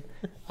 day.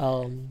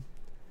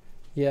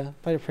 Yeah,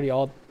 played it pretty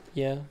odd.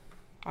 Yeah,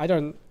 I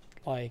don't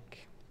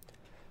like.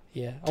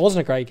 Yeah, it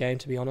wasn't a great game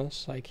to be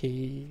honest. Like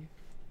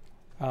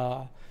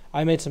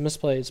I made some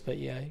misplays, but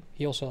yeah,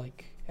 he also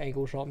like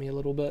angle shot me a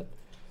little bit,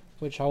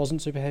 which I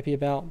wasn't super happy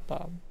about.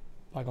 But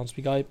bygones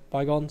be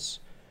bygones.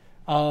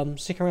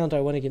 Second round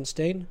I went against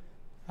Dean,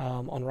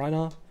 on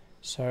Reinar,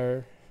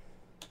 so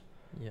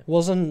Yeah.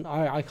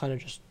 I kind of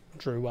just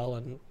drew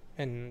well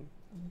and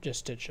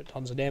just did shit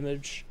tons of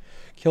damage,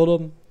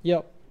 killed him.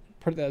 Yep,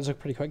 that was a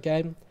pretty quick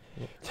game.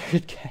 Yep.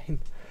 Third game,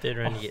 Third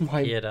round, you get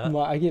paired up.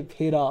 I get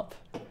paired up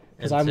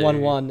because I'm into-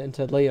 1-1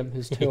 into Liam,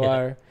 who's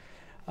 2-0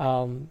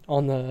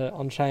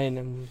 on chain,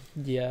 and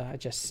yeah,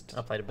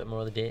 I played a bit more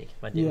of the deck.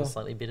 My deck Yeah. was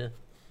slightly better.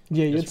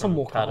 Yeah, you just had some from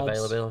more card cards.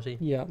 availability.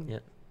 Yeah. Yeah.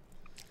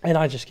 And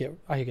I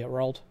get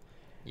rolled.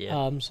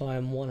 Yeah. So I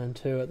am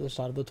 1-2 at the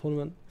start of the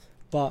tournament,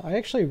 but I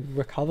actually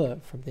recover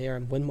from there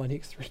and win my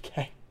next 3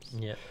 games.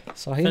 Yeah.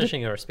 So I ended,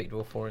 Finishing a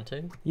respectable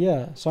 4-2.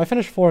 yeah. So I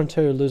finished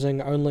 4-2,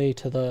 losing only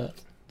to the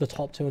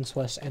top 2 in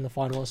Swiss and the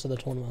finalists of the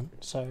tournament.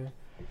 So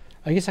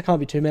I guess I can't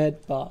be too mad,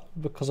 but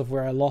because of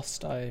where I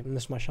lost, I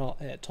missed my shot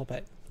at top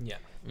 8. Yeah.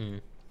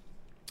 Mm.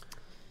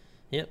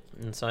 Yep.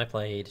 And so I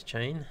played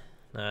Chain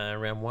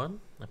round 1.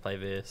 I played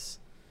versus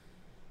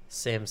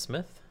Sam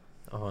Smith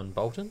on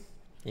Bolton.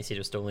 He said he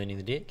was still learning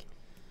the deck.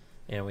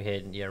 And we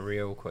had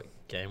real quick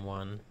game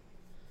 1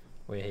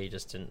 where he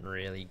just didn't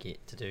really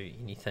get to do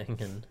anything and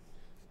kind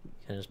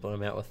of just blew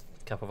him out with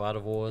a couple of Art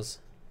of Wars.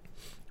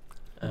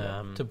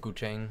 Typical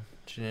chain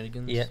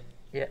shenanigans. Yeah,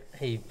 yeah.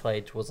 He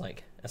played towards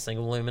like a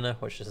single Lumina,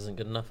 which just isn't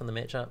good enough in the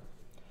matchup.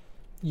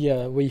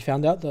 Yeah, we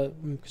found out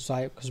that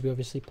because we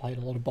obviously played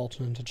a lot of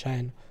Bolton into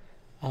chain.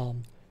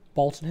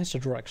 Bolton has to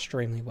draw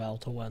extremely well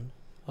to win.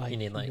 You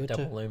need like had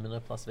double to- Lumina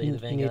plus V the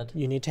Vanguard.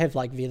 You need to have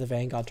like V the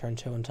Vanguard turn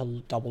 2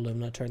 until double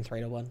Lumina turn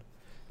 3 to win.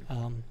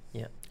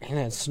 Yeah. And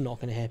that's not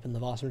going to happen the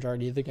vast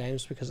majority of the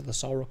games because of the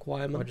soul Or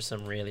requirement. just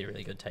some really,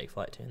 really good take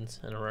flight turns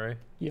in a row.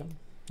 Yeah.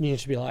 You need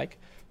to be like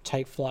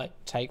take flight,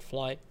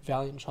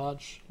 valiant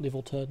charge,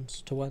 level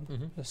turns to win.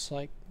 Mm-hmm. It's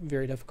like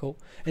very difficult.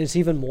 And it's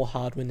even more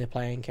hard when they're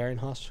playing Carrion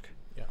Husk.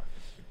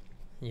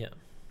 Yeah.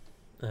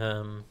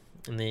 And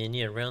then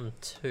round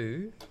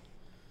 2.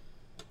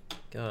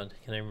 God,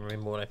 can I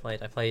remember what I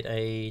played? I played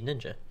a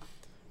Ninja,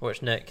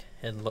 which Nick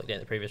had looked at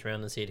the previous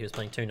round and said he was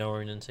playing 2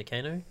 Norun into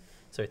Kano,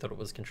 so he thought it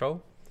was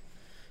control.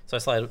 So I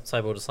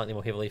sideboarded slightly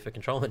more heavily for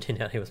control, and it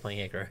turned out he was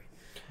playing aggro.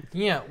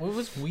 Yeah, well, it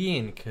was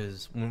weird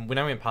because when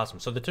I went past him,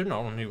 so the 2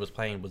 Nolrun he was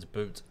playing was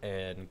boots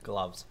and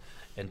gloves.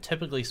 And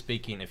typically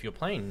speaking, if you're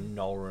playing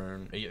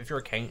Nolrun, if you're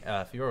a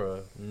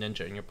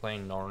ninja and you're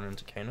playing Nolrun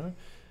into Kano,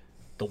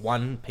 the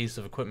one piece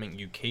of equipment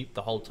you keep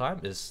the whole time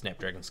is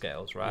Snapdragon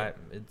Scales, right?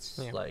 Yeah. It's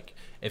Yeah. like,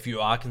 if you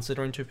are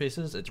considering 2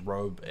 pieces, it's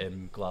robe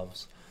and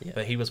gloves. Yeah.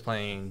 But he was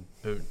playing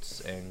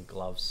boots and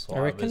gloves, so I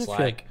I reckon was if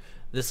you're- like,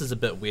 this is a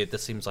bit weird.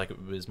 This seems like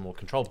it was more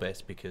control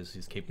based because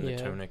he's keeping Yeah.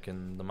 the tunic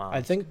and the mask.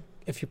 I think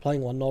if you're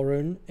playing 1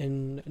 Nolrun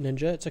in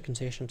Ninja, it's a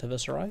concession to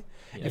Viserai.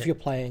 Yeah. If you're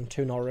playing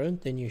 2 Nolrun,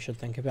 then you should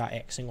think about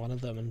axing one of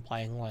them and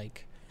playing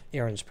like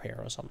Aaron's Prayer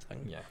or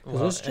something. Yeah.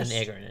 Well, it's an just-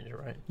 aggro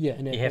Ninja, right? Yeah,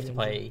 in You aggro have to ninja.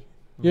 play.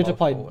 You have to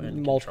play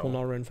in multiple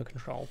control, Nolrun for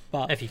control.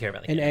 But if you care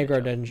about the in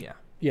Kano aggro matchup. ninja,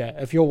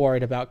 Yeah. if you're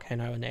worried about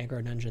Kano and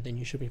aggro ninja, then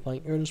you should be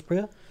playing Aaron's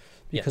Prayer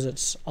Yeah. because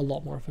it's a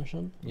lot more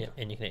efficient. Yeah,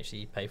 and you can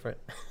actually pay for it.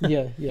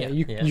 Yeah. Yeah.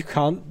 You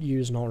can't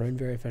use Nolrun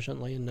very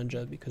efficiently in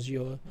Ninja because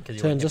your 'Cause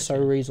you turns won't are so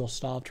have a turn. resource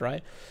starved,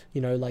 right? You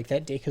know, like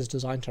that deck is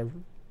designed to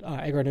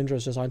aggro ninja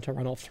is designed to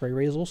run off 3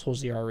 resource or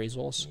 0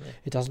 resource. Yeah.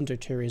 It doesn't do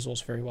 2 resource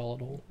very well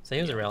at all. So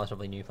he was a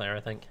relatively new player, I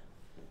think.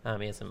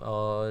 He had some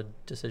odd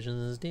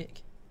decisions in his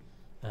deck.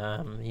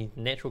 He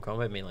natural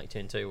combo me like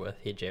turn 2 with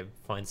head jab,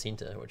 find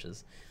center, which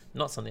is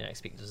not something I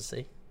expected to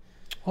see.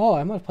 Oh,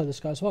 I might have played this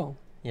guy as well.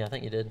 Yeah, I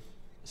think you did.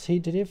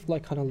 Did he have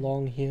like kind of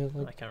long hair, I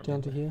like can't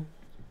down to remember.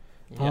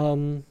 here?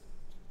 Yeah,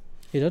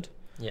 He did.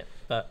 yeah,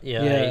 but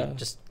yeah, Yeah. he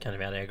just kind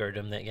of out aggroed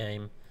him that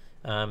game.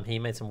 He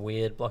made some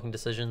weird blocking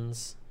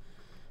decisions,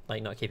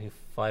 like not keeping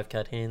 5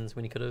 card hands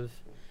when he could have,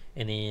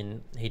 and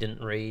then he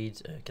didn't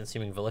read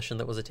Consuming Volition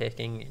that was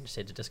attacking, and just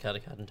had to discard a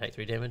card and take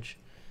 3 damage,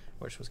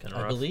 which was kind of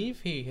I rough.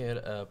 believe he had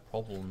a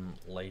problem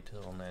later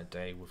on that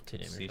day with 2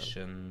 damage.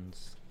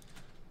 concessions.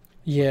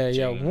 Yeah, yeah.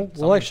 Jane, We'll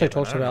something actually happened,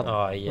 talk I don't about. know.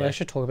 Oh yeah, We'll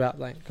actually talk about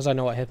like because I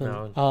know what happened.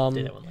 no, I'll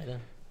do that one later.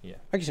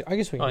 I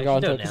guess we Oh, can you go can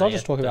into do it it because now, I'll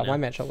just yeah, talk do it about my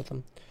now. matchup with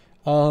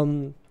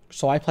them.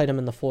 So I played him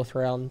in the 4th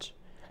round,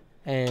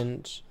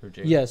 and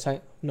Reject. the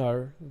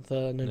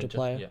ninja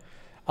player. Yeah.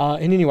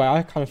 And anyway,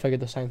 I kind of figured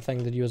the same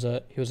thing that he was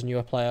a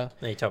newer player.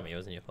 No, he told me he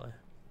was a new player.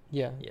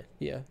 Yeah, Yeah.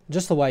 yeah.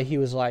 Just the way he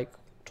was like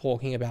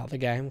talking about the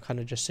game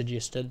kind of just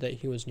suggested that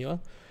he was newer.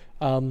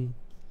 And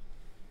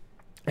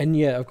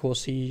yeah, of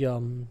course he.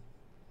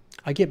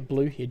 I get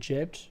blue head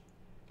jabbed,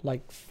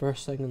 like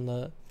first thing in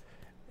the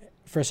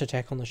first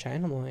attack on the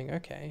chain. I'm like,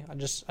 okay.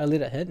 I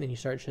let it hit, and he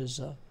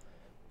searches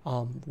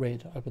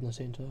red open the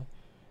center.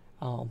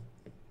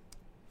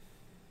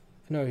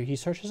 No, he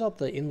searches up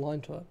the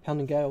inline to it,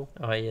 pounding gale.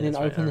 Oh yeah, And then that's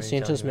right, I open the remember you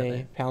telling centers me about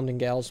me, pounding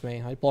gales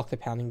me. I block the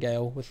pounding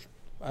gale with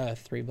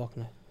 3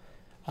 blocking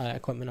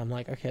equipment. I'm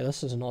like, okay,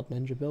 this is an odd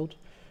ninja build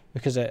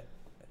because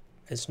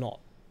it's not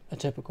a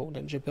typical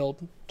ninja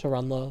build to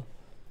run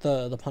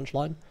the punch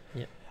line.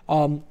 Yeah.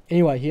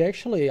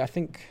 Anyway, I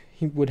think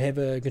he would have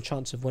a good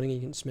chance of winning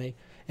against me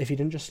if he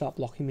didn't just start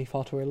blocking me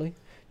far too early.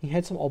 He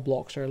had some odd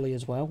blocks early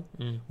as well.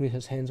 that.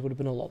 His hands would have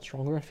been a lot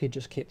stronger if he'd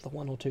just kept the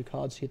 1 or 2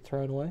 cards he'd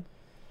thrown away.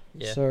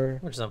 Yeah. So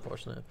Which is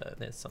unfortunate, but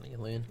that's something you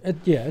learn.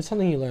 it's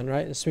something you learn,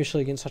 right?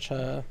 Especially against such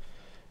a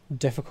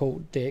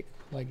difficult deck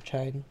like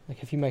Chain.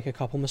 Like if you make a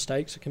couple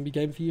mistakes, it can be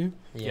game for you.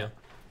 Yeah. Yeah.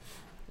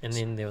 And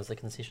then there was the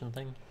concession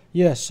thing.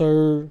 Yeah.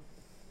 So,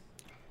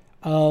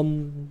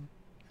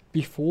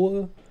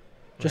 before,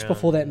 just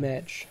before that Round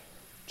match,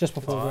 just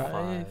before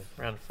Five.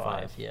 Round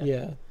five, yeah.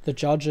 yeah, the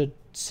judge had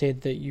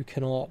said that you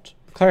cannot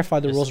clarify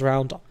the This- rules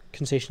around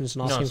concessions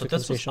and asking No, so for this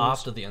was concessions.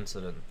 after the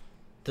incident.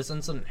 This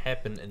incident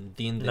happened and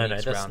then the No,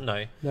 next that's round. no.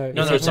 No, No, It's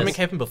no, just- something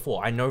happened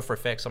before. I know for a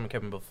fact something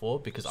happened before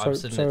because I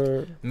was So, sitting.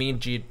 so Me and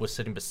Jed were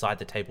sitting beside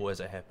the table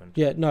as it happened.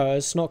 yeah, no,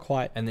 it's not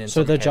quite. And then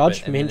So the something judge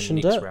happened, and then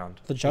mentioned next it. Round.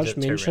 The We judge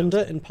did two mentioned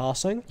rounds. it in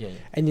passing, Yeah, yeah.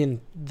 and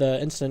then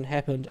the incident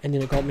happened, and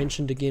then it got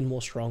mentioned again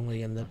more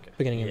strongly in the Okay.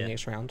 beginning of Yeah. the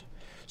next round.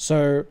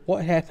 So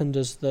what happened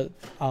is that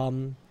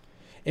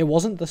it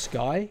wasn't this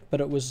guy, but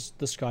it was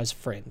this guy's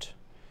friend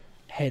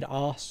had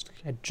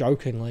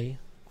jokingly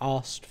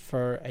asked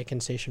for a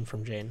concession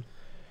from Jen.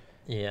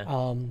 Yeah.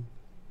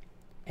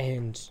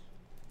 And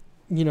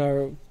you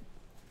know,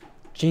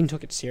 Jen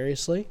took it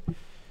seriously,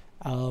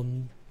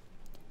 and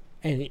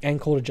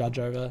called a judge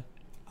over,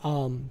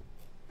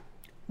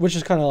 which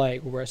is kind of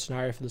like a worst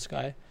scenario for this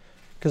guy,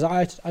 because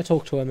I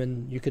talked to him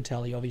and you could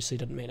tell he obviously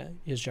didn't mean it.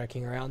 He was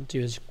joking around. He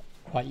was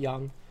quite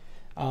young,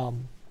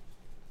 and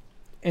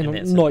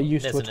that's not a-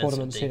 used that's to a an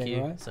tournament instant setting,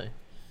 DQ, right? So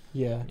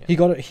Yeah,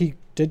 Yeah. he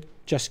did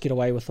just get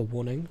away with a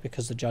warning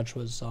because the judge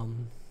was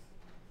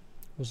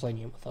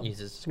lenient with him.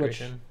 uses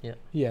discretion. Yeah.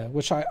 Yeah,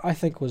 which I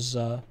think was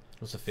It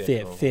was a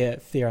fair call.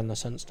 fair in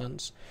this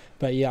instance.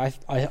 But yeah,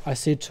 I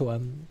said to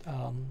him,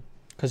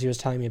 because he was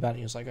telling me about it,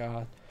 he was like,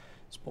 oh,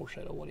 it's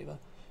bullshit or whatever.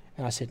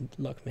 And I said,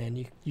 look,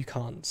 man, you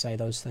can't say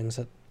those things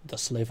at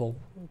this level.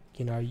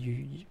 You know,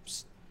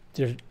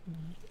 there, at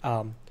There a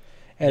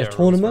are rules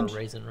tournament, for a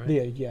reason, right?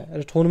 yeah, at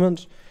a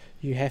tournament,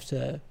 you have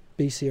to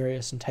be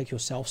serious and take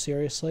yourself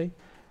seriously,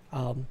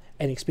 and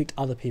expect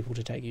other people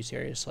to take you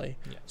seriously.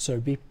 Yeah. So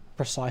be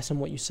precise in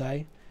what you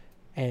say,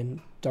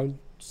 and don't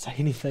say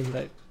anything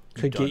that You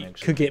could don't get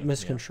actually-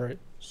 yeah.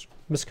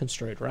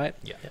 misconstrued, right?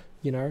 Yeah.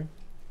 You know,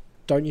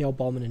 don't yell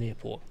bomb in an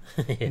airport.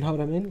 Yeah, You know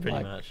what I mean? pretty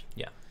Like, much.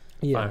 yeah.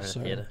 Fire in a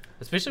So theatre.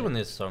 Especially when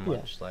there's so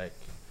much like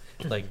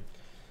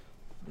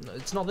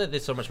it's not that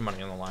there's so much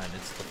money on the line,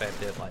 it's the fact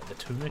that like the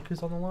tunic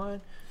is on the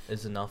line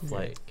is enough. Yeah.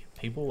 Like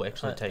people will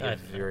actually take I it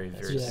don't know. very, It's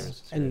very yeah,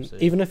 just- and seriously.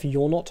 even if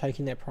you're not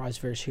taking that prize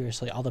very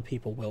seriously, other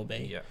people will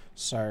be. Yeah.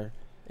 So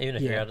Even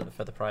if you're Yeah. out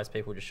for the prize,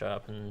 people just show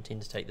up and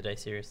tend to take the day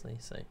seriously.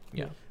 So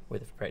Yeah.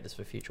 whether for practice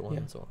for future Yeah.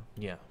 ones or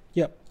Yeah.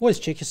 yeah, always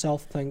check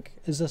yourself. Think,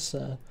 is this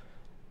a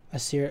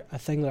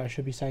thing that I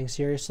should be saying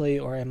seriously,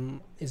 or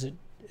is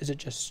it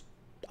just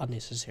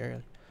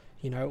unnecessary?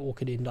 You know, or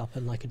could end up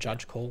in like a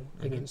judge call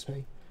Mhm. against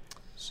me.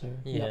 So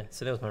yeah.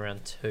 So that was my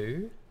round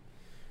 2.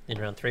 Then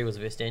round 3 was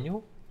versus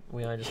Daniel,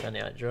 where I just found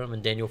out I drew him,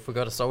 and Daniel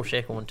forgot a soul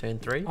shackle on turn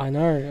 3. I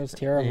know it was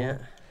terrible. Yeah.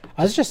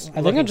 I think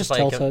Looking I'm to just play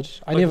tilted.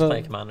 I Looking to never.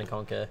 play Command and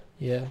Conquer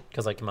Yeah,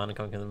 because I Command and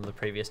Conquer them the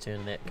previous turn,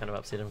 and that kind of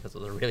upset him because it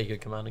was a really good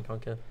Command and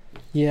Conquer.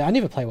 yeah. I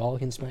never play well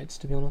against mates,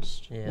 to be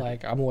honest. Yeah.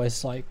 Like I'm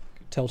always like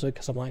tilted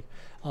because I'm like,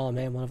 oh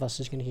man, one of us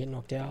is gonna get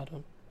knocked out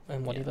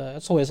and whatever.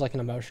 It's always like an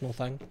emotional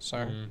thing. So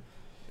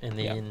And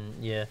Yeah. then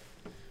it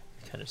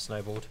kind of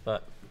snowballed,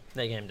 but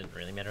that game didn't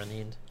really matter in the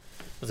end.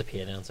 It was a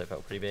pair down, so it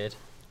felt pretty bad,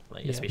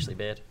 like Yeah. especially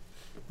bad.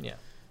 Yeah.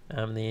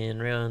 Then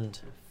round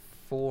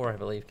 4, I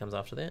believe, comes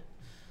after that.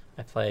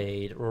 I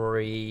played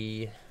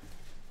Rory.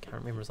 Can't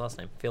remember his last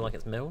name. Feel like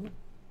it's Milne.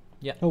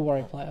 a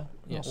warrior player.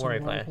 Yeah. Awesome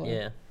Warrior player.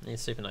 Yeah, he's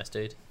a super nice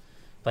dude.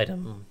 Played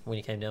him when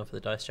he came down for the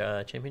Dice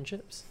Jar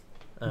Championships.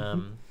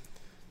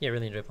 Yeah,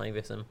 really enjoyed playing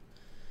with him,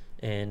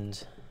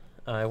 and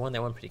I won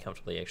that one pretty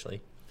comfortably. Actually,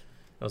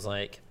 it was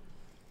like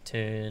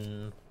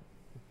turn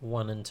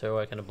 1 and 2.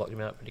 I kind of blocked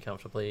him out pretty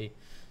comfortably,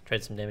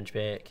 traded some damage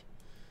back.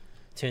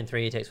 Turn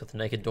 3 attacks with the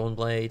Naked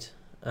Dawnblade.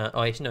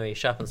 Actually no, he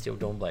sharpened steel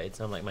Dawnblade.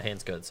 So I'm like, my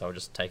hand's good, so I'll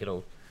just take it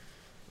all.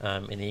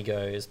 And then he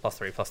goes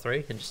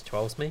 +3/+3 and just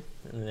 12s me,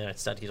 and then I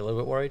start to get a little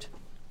bit worried.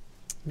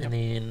 Yep. And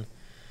then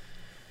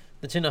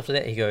the turn after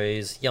that, he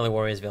goes Yellow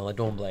Warriors Valor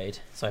Dawnblade.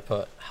 So I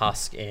put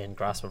Husk and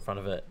Grasp in front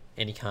of it,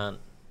 and he can't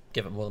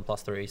give it more than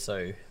 +3,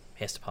 so he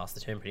has to pass the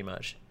turn pretty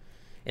much.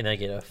 And then I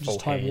get a full Just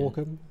time hand. walk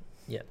him.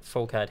 Yeah,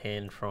 full card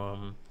hand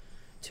from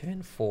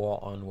turn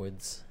 4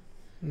 onwards,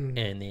 and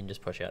then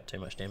just push out too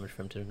much damage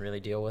for him to really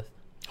deal with.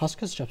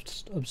 Husk is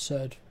just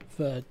absurd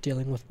for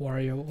dealing with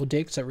warrior or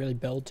decks that really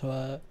build to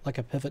a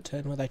pivot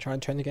turn where they try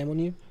and turn the game on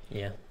you.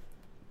 Yeah.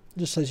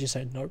 Just as you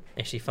say, nope.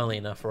 Actually, funnily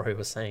enough, Rory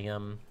was saying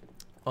on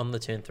the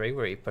turn 3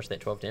 where he pushed that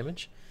 12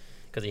 damage,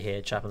 because he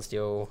had Sharpened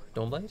Steel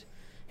Dawnblade,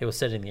 he was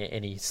sitting there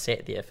and he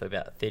sat there for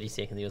about 30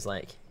 seconds. He was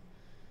like,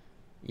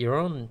 you're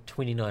on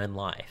 29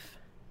 life,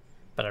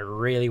 but I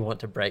really want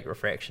to break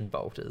Refraction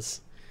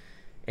Bolters.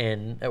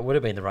 And it would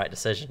have been the right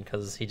decision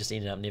because he just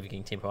ended up never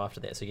getting tempo after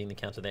that, so getting the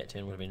counter that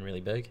turn would have been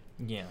really big.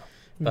 Yeah.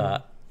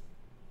 But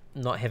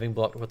not having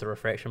blocked with the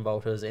Refraction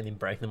Bolters and then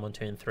breaking them on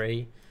turn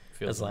 3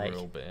 Feels is like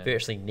real bad.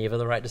 virtually never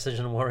the right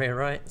decision in Warrior,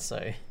 right?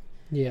 So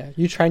Yeah,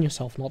 you train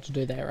yourself not to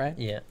do that, right?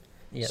 yeah.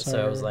 Yeah,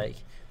 so it was like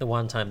the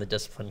one time the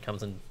discipline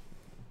comes in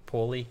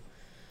poorly,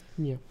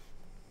 yeah.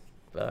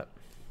 but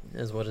it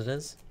is what it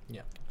is.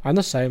 I'm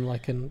the same,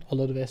 like, in a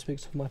lot of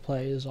aspects of my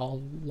plays.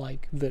 I'll,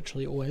 like,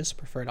 virtually always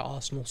prefer to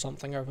Arsenal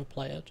something over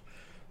play it.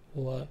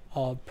 Or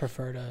I'll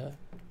prefer to,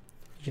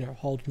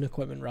 hold an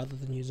equipment rather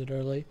than use it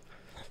early.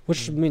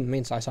 Which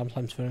means I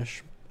sometimes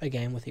finish a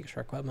game with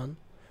extra equipment.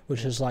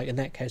 Which is, like, in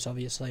that case,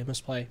 obviously a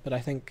misplay. But I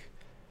think,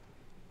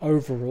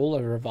 overall,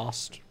 over a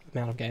vast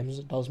amount of games,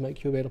 it does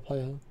make you a better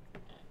player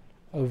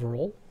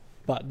overall.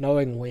 But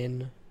knowing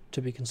when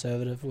to be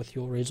conservative with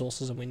your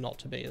resources and when not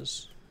to be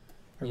is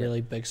a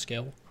really big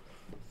skill.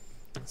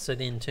 So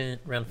then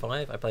round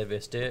 5, I played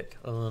versus Dirk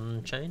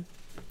on Chain.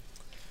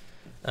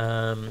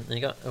 And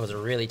it was a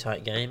really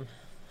tight game.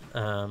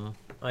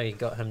 I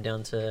got him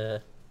down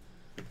to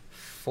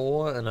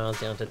 4 and I was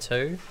down to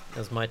 2. It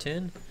was my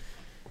turn.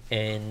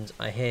 And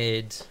I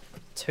had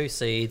 2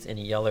 seeds and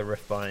a yellow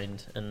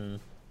Riftbind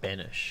and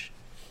Banish.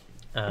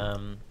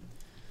 Actually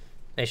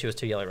it was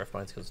 2 yellow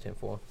Riftbinds because it was turn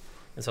 4.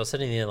 And so I was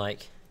sitting there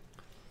like,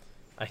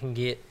 I can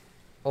get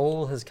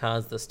all his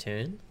cards this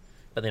turn,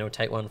 but then I'll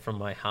take one from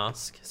my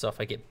husk. So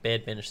if I get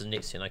bad banishes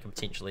next turn, I can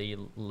potentially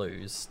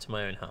lose to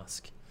my own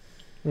husk.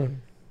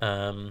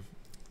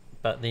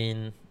 But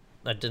then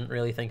I didn't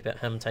really think about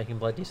him taking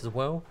Blood Debt as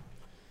well.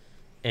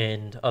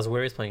 And I was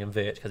aware he was playing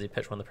Invert because he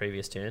pitched one the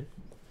previous turn.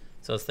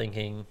 So I was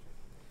thinking,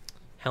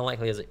 how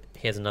likely is it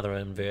he has another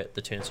Invert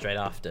the turn straight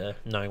after,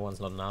 knowing one's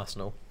not an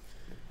Arsenal?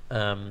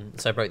 So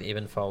I broke the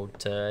even fold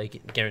to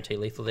guarantee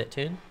lethal that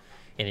turn.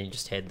 And he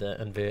just had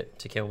the Invert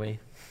to kill me.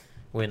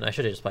 When I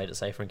should have just played it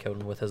safer and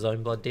killed him with his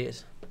own Blood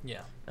Debt.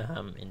 Yeah.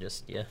 And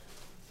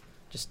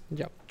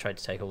tried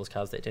to take all his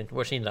cards that turn,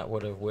 which ended up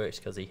would have worked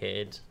because he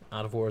had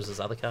Art of War as his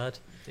other card.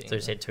 So he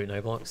just had 2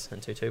 no blocks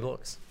and 2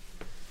 blocks.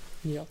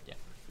 Yep.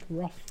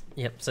 Rough.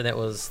 Yep, so that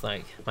was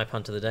like my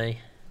punt of the day.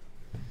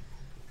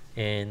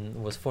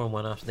 And was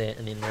 4-1 after that.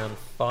 And then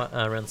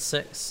round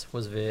 6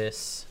 was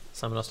versus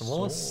Simon Austin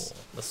Wallace,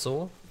 the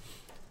Saw,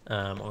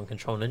 on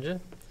Control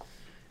Ninja.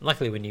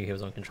 Luckily, we knew he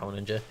was on Control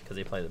Ninja because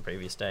he played the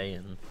previous day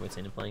and we'd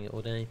seen him playing it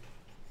all day.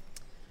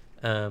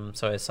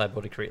 So I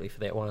sideboarded correctly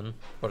for that one,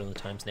 put in the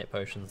Time Snap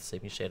Potions,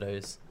 Sleeping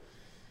Shadows,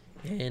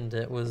 and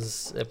it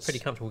was a pretty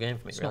comfortable game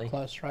for me, It's really. not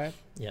close, right?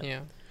 Yeah.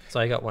 So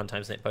I got one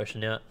Time Snap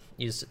Potion out,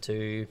 used it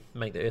to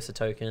make the Ursa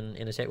token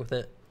and attack with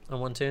it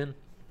on one turn.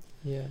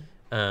 Yeah.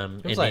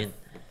 And was then...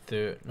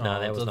 No,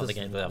 that was not the this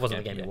game. is That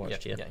wasn't the game you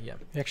watched, yeah.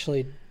 We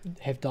actually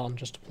have done,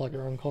 just to plug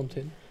our own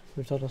content,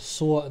 we've done a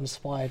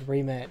Saw-inspired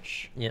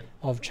rematch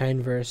of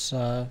Chain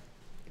versus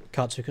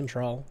Katsu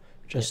Control,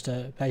 just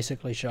to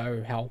basically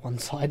show how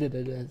one-sided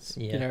it is,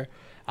 and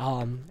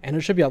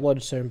it should be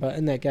uploaded soon, but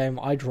in that game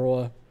I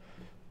draw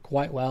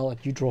quite well, and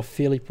you draw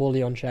fairly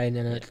poorly on Chain,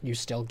 and you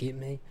still get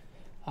me.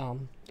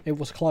 It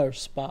was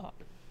close, but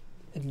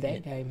in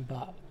that game,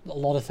 but a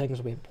lot of things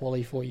went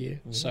poorly for you,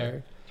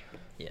 so...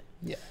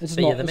 Yeah, the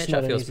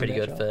matchup feels pretty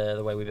good for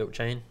the way we built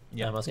Chain.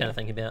 I was kind of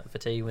thinking about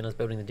Fatigue when I was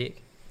building the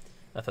deck.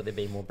 I thought there'd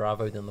be more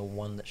Bravo than the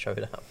one that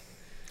showed up.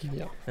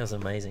 Yeah, that was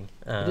amazing.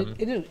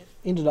 It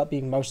ended up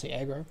being mostly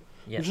aggro,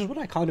 which is what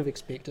I kind of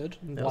expected.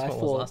 That was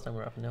what was last time we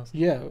were up in Nelson.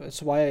 Yeah,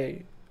 it's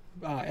why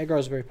aggro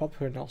is very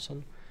popular in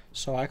Nelson.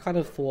 So I kind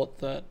of thought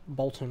that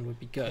Bolton would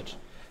be good,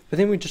 but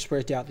then we just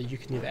worked out that you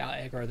can never out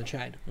aggro the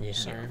Chain.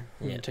 So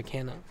we went to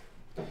can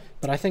it.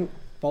 But I think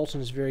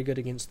Bolton is very good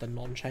against the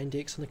non-chain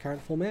decks in the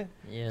current format.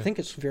 Yeah. I think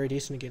it's very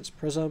decent against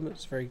Prism.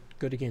 It's very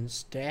good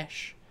against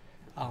Dash.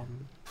 I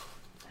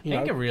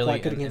think it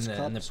really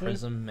in the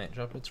Prism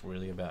matchup, it's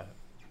really about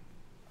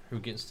who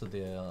gets to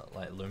their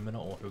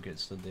Lumina or who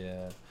gets to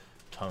their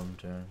Tome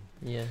turn.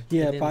 Yeah,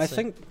 but I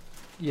think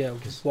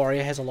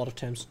Warrior has a lot of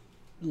terms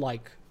a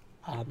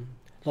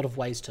lot of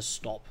ways to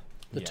stop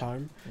the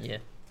Tome. Yeah.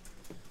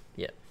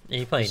 And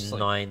you play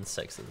 9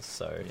 6s,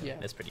 so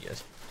that's pretty good.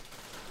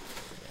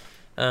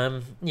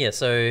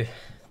 So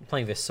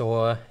playing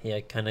Versor,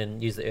 kind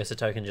of use the Ursa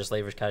token, just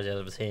leverage cards out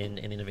of his hand,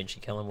 and then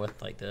eventually kill him with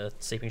the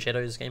Sleeping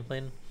Shadows game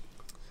plan.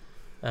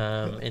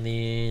 And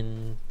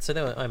then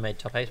I made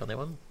top 8 on that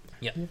one.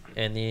 Yeah.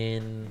 And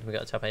then we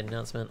got a top 8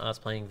 announcement. I was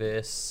playing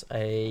versus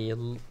a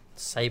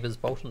Sabres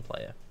Bolton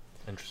player.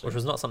 Interesting. Which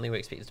was not something we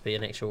expected to be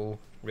an actual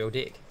real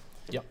deck.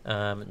 Yep.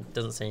 It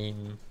doesn't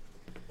seem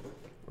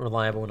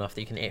reliable enough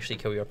that you can actually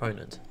kill your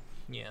opponent.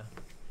 Yeah.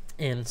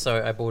 And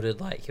so I boarded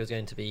he was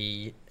going to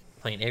be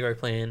playing an aggro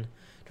plan,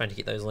 trying to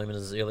get those Luminas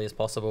as early as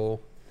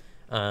possible,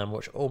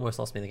 which almost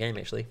lost me the game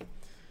actually,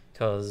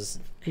 because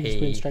he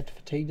just went straight to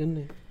Fatigue, didn't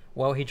he?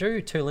 Well, he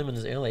drew 2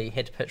 Luminas early,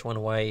 had to pitch one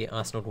away,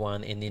 Arsenaled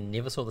one, and then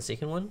never saw the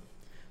second one.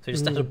 So he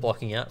just started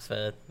blocking out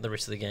for the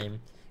rest of the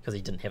game because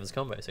he didn't have his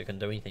combo, so he couldn't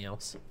do anything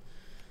else.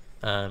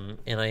 And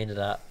I ended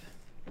up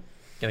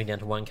going down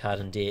to 1 card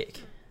in deck,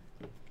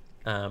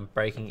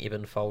 breaking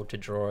Ebon Fold to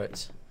draw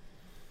it,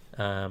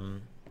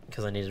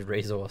 because I needed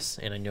resource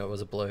and I knew it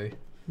was a blue,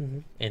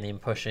 and then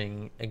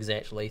pushing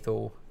exact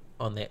lethal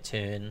on that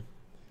turn.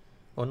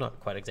 Well, not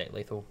quite exact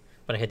lethal,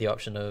 but I had the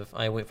option of,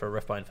 I went for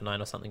a Riftbind for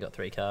 9 or something, got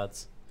 3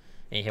 cards,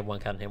 and he had 1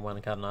 card in hand,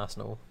 1 card in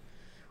Arsenal,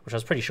 which I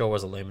was pretty sure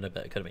was Illumina,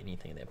 but it could have been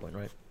anything at that point,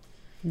 right?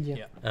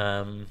 Yeah.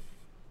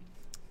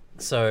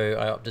 So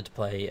I opted to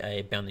play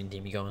a Bounding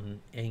Demigon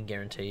and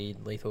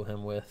guaranteed lethal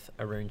him with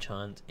a Rune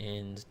Chant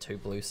and 2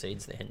 blue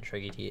seeds that hadn't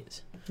triggered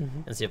yet,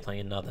 Mhm. instead of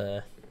playing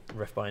another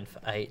Riftbind for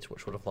 8,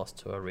 which would have lost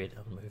to a red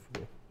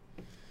unmovable,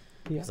 Yeah.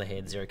 because I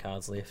had 0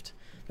 cards left.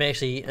 But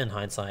actually, in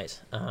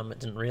hindsight, it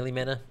didn't really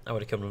matter. I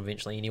would have killed him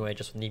eventually anyway,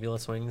 just with Nebula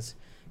Swings,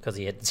 because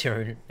he had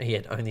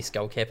only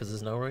Skullcap as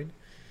his null rune.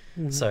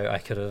 Mhm. So I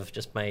could have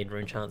just made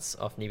Rune Chants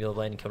off Nebula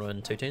Blade and killed him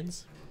in 2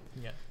 turns.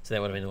 Yeah. So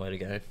that would have been the way to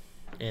go.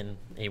 And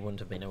he wouldn't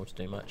have been able to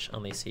do much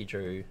unless he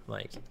drew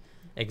like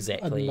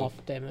exactly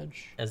Enough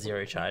damage. a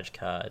 0 charge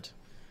card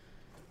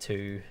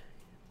to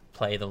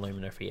play the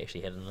Lumina if he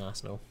actually had an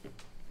arsenal.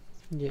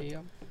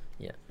 Yeah.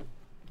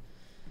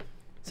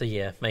 So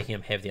yeah, making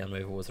him have the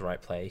unmovable was the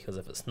right play, because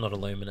if it's not a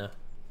Lumina,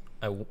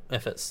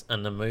 if it's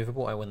an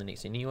unmovable, I win the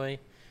next turn anyway,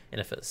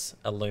 and if it's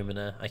a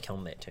Lumina, I kill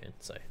him that turn.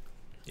 So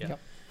Yeah. Yep.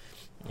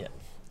 yeah,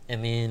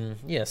 and then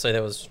yeah, so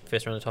that was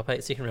first round of top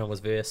 8. Second round was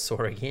versus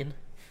Sora again.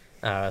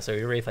 So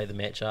we replayed the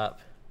matchup.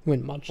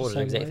 Went much the Ordered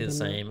same exactly way, the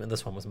didn't it? same, and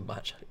this one was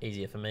much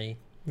easier for me.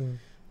 Mm.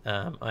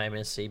 I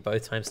managed to see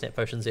both times snap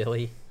potions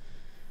early.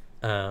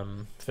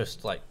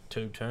 First like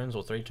 2 turns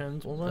or 3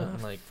 turns, wasn't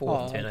it? Like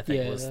Fourth turn, I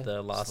think, yeah, was yeah.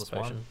 the last this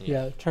one? potion.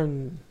 Yeah.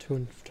 Turn 2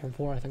 and turn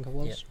 4, I think it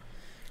was. Yeah.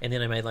 And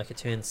then I made like a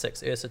turn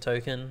 6 Ursa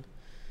token,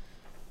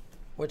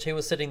 which he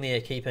was sitting there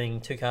keeping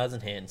 2 cards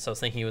in hand. So I was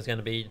thinking he was going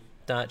to be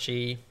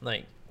Darchi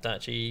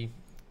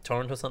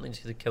Torrent or something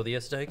to kill the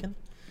Ursa token.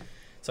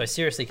 So I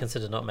seriously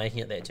considered not making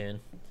it that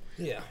turn.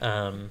 Yeah.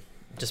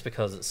 Just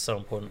because it's so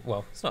important.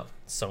 Well, it's not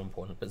so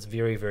important, but it's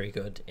very, very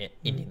good at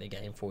ending the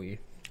game for you.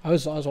 I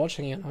was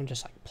watching it and I'm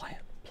just like, play it,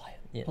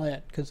 Yeah. play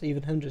it. Because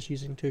even him just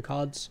using 2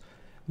 cards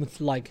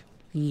with like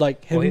him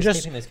Well, he was just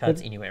keeping those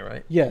cards anyway,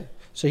 right? yeah.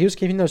 So he was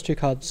keeping those 2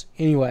 cards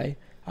anyway,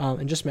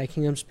 and just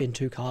making him spend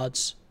 2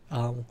 cards,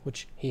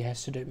 which he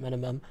has to do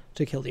minimum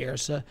to kill the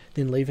Ursa,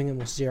 then leaving him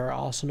with 0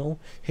 arsenal,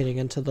 heading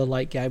into the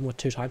late game with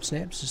 2 time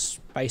snaps is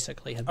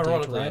basically him dead,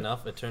 Ironically right?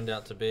 enough, it turned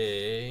out to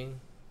be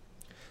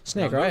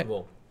Snake, right?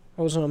 unmovable.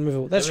 I wasn't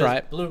unmovable. That's It was-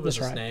 right. Blue was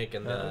That's a right. snake,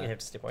 and You have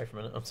to step away for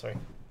a minute. I'm sorry.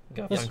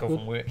 Got a That's phone call good.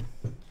 from work.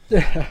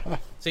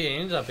 so yeah, it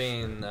ended up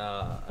being There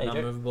an you go.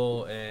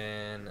 unmovable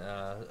and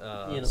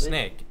not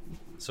snake.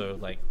 So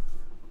like,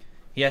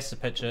 he has to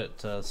pitch it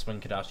to swing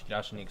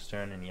Kadashi next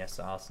turn, and he has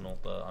to arsenal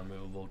the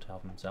unmovable to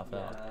help himself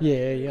out.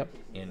 Yeah, yep.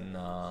 And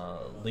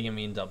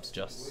Liam ends up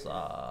just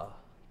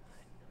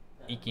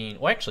eking.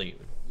 Well, actually,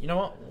 you know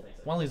what?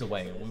 While he's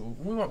away,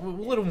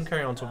 we'll let him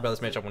carry on talk about this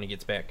matchup when he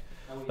gets back.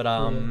 But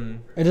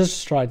It is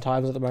just trying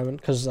times at the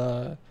moment because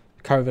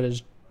COVID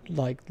is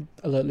like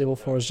alert level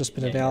 4 has just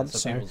been announced,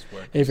 so people's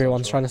work is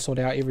everyone's essential. trying to sort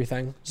out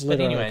everything. It's But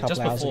literally anyway, a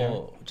couple hours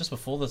ago. just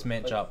before this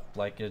matchup,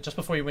 like just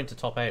before you went to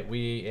top 8,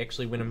 we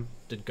actually went and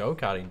did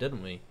go-karting,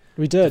 didn't we?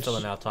 We To did. fill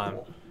in our time.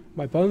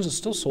 My bones are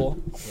still sore.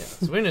 Yeah.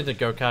 So we went and did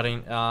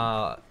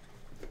go-karting.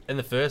 In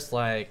the first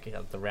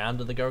the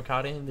round of the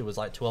go-karting, there was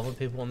like 2 other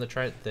people on the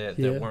track that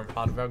Yeah. weren't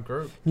part of our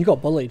group, You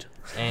got bullied.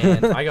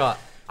 and I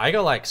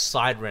got like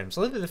side rammed.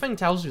 So the thing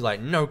tells you like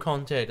no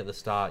contact at the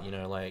start.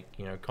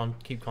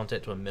 Keep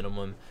contact to a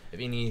minimum. If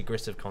any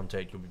aggressive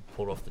contact, you'll be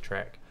pulled off the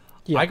track.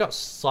 Yeah. I got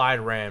side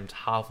rammed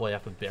halfway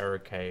up a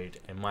barricade,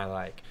 and my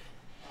like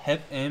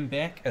hip and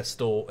back are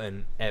still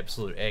in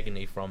absolute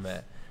agony from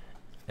it.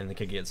 And the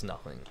kid gets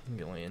nothing.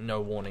 No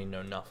warning,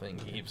 no nothing.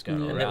 He keeps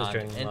going Yeah. around. And that was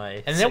during my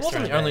and that sixth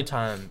wasn't the round only back.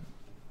 time.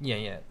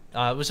 Yeah.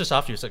 It was just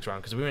after your 6th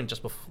round because we went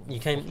just before. You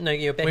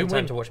were back We in time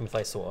went- to watch me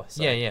play Saw.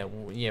 So. Yeah.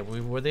 We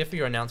were there for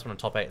your announcement on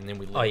top 8, and then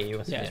we left. Oh yeah, you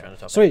were Yeah. first round of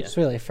top So eight, it's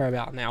really for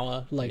about an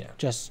hour, like Yeah.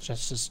 just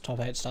as top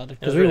 8 started. It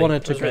Because was we really,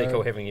 wanted to it was really go-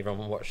 cool having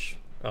everyone watch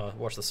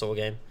the Saw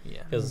game,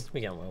 Yeah. because we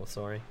get on well with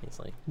Sorry. He's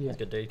like he's Yeah. a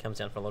good dude. Comes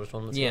down for a lot of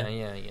tournaments. Yeah.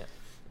 Yeah.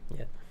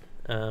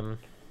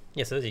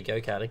 So there's your go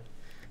karting.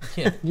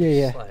 Yeah.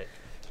 Yeah. It's like-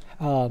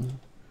 Um,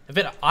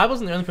 But I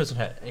wasn't the only person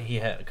he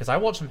hit because I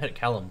watched him hit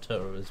Callum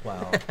too as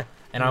well,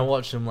 and I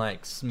watched him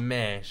like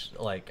smash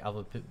like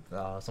other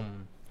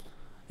some,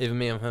 either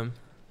me or him.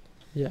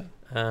 yeah.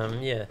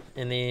 Yeah,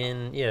 and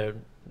then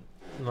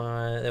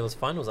there was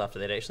finals after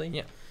that actually.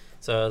 Yeah.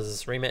 So it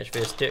was rematch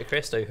versus Dirk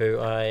Cresto, who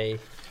I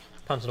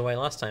punted away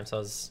last time. So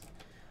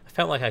I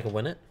felt like I could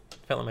win it.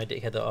 Felt like my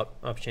deck had the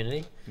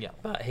opportunity. Yeah.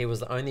 But he was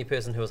the only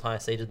person who was higher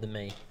seeded than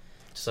me,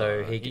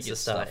 so he gets the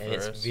start, and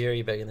it's first.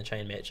 very big in the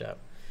chain matchup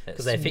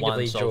because It's they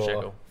effectively one soul draw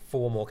shackle.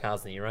 4 more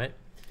cards than you, right?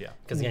 Yeah.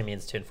 Because the game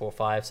ends turn 4 or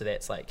 5, so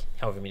that's like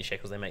however many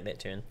shackles they make that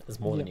turn is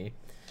more than you.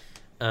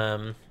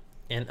 And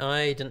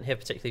I didn't have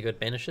particularly good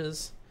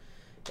banishes.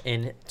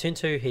 And turn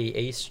 2,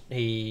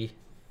 he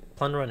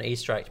Plunder and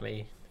E-striked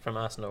me from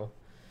Arsenal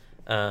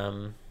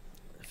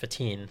for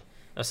 10.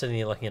 I was sitting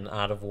there looking at an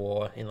Art of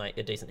War in like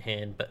a decent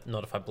hand, but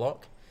not if I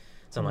block.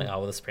 So I'm like, oh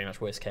well, this is pretty much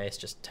worst case.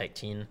 Just take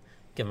 10,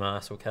 give him an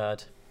Arsenal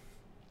card.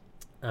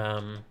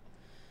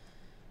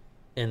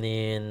 And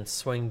then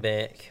swing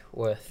back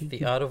with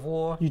the Art of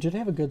War. You did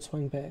have a good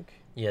swing back.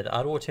 Yeah, the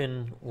Art of War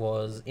turn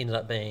ended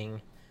up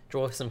being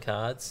draw some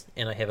cards,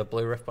 and I have a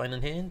blue Riftbind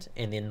in hand,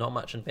 and then not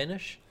much in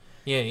banish.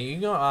 Yeah, you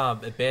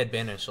got a bad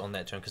banish on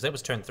that turn because that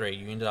was turn 3.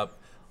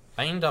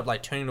 I ended up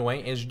like turning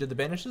away as you did the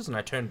banishes, and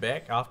I turned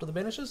back after the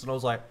banishes, and I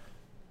was like,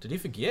 did he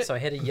forget? So I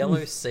had a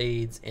yellow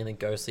seeds and a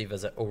ghostly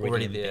visit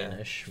already in the there,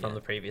 banish from yeah.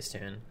 the previous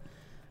turn.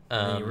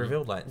 And then you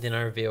revealed like Then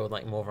I revealed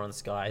like Morvron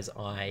Sky's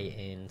Eye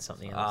and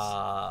something else.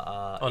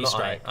 Oh, not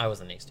Easter Eye. egg. I was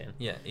the next turn.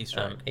 Yeah, Easter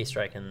egg.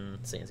 Easter egg and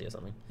CNC or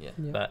something. Yeah.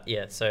 Yeah. But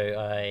yeah, so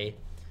I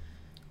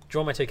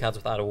draw my 2 cards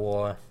with Art of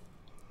War.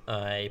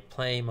 I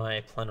play my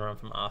Plunder Run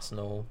from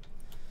Arsenal.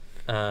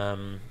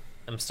 I'm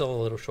still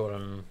a little short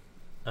on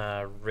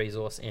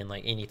resource and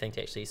like anything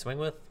to actually swing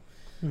with.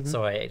 Mhm.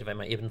 So I activate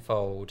my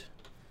Ebenfold,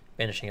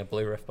 banishing a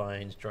blue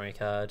Riftbind, drawing a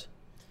card,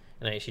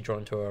 and I actually draw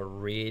into a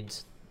red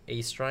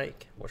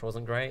E-Strike, which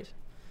wasn't great.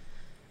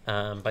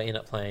 But I end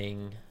up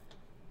playing,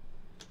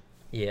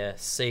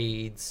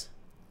 Seeds,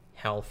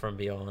 Howl from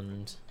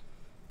Beyond,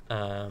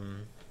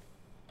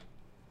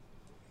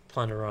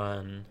 Plunder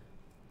Run,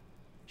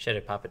 Shadow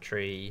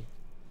Puppetry,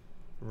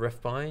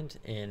 Riftbind,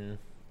 and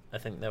I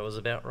think that was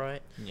about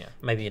right. Yeah.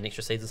 Maybe an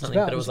extra Seeds or something,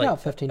 about- but it it's was like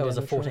about 15 it was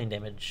a damage, 14 right?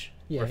 damage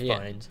Yeah,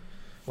 Riftbind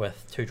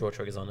with 2 draw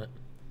triggers on it.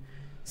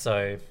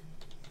 So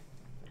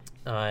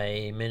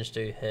I managed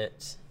to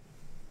hit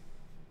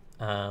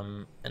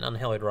an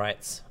Unhallowed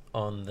Rites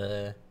on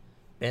the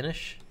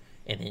banish,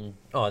 and then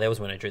that was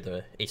when I drew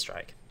the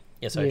E-Strike.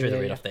 Yeah, so I drew the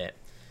red off that.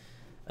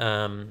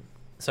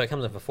 So it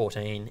comes in for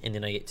 14, and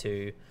then I get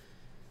to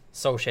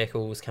Soul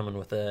Shackles come in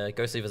with a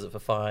Ghostly Visit for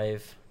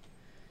 5,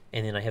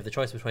 and then I have the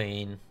choice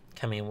between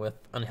coming in with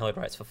Unhallowed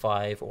Rites for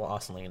 5 or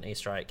Arsenaling an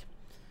E-Strike.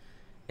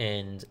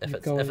 And if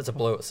it's a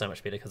blue, it's so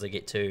much better because I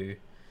get to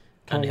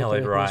Come with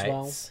Unhallowed the weapon as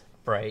well. Rites,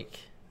 break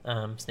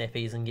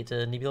Snappies, and get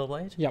to Nebula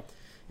Blade. Yep.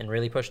 And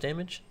really push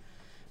damage.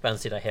 But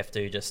instead I have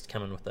to just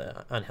come in with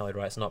the Unhallowed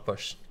Rites, not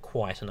push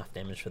quite enough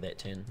damage for that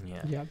turn.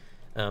 Yeah.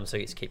 Yep. So I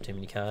get to keep too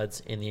many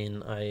cards, and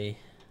then I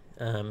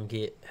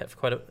get hit for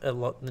quite a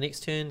lot the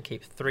next turn,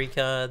 keep 3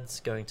 cards,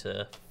 going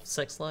to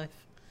 6 life.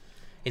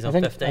 He's on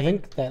 15. I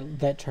think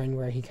that turn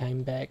where he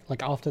came back,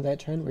 like after that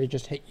turn where he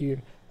just hit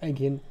you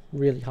again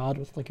really hard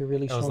with like a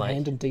really It was strong like-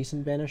 hand and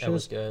decent banishes, that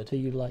was good. so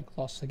you like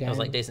lost the game. It was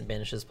like decent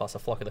banishes plus a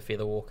flock of the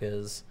Feather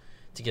Walkers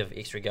to give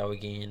extra go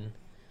again.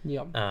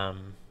 Yep.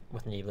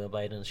 With Nebula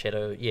Blade and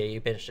Shadow. Yeah,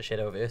 you banished a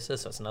Shadow of Ursa,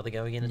 so it's another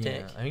go again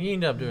attack. I think you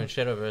ended up doing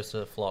Shadow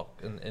Versa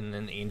Flock and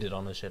then ended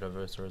on a Shadow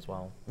Versa as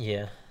well.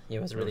 Yeah, it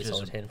was a really Which is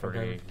solid hand from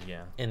him. pretty-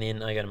 Yeah. And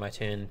then I go to my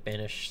turn,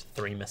 banish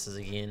 3 misses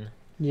again.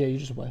 Yeah, you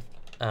just whiffed.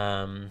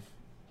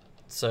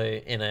 So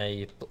in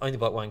a only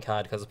block 1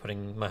 card because I was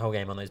putting my whole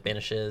game on those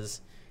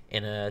banishes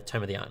and a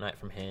Tome of the Arcanite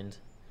from hand.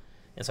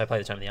 And so I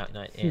played the Tome of the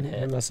Arcanite and And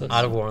hit misses.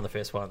 Art of War on the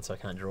first one, so I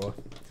can't draw.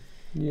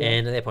 Yeah.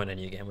 And at that point I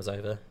knew the game was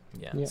over.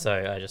 Yeah. Yeah. So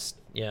I just,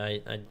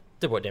 I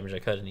did what damage I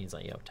could, and he's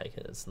like, yeah, I'll take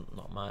it. It's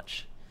not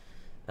much.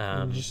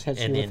 And just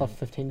hits and you with then a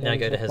 15 now I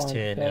go to damage his with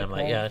turn, blind and I'm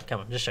like, back, yeah, right? come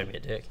on, just show me a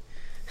dick.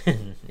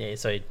 And yeah,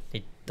 so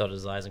he dotted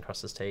his I's and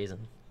crossed his T's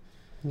and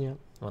Yeah.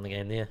 won the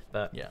game there.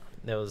 But Yeah.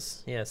 that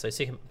was, so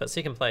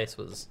second place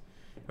was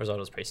a result I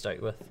was pretty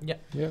stoked with. Yeah.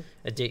 Yeah.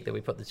 A deck that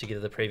we put together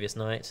the previous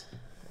night,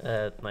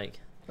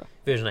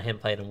 version I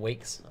hadn't played in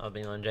weeks. I've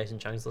been on Jason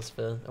Chung's list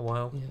for a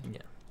while. Yeah. Yeah.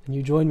 And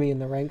you joined me in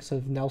the ranks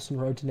of Nelson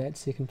Road to Net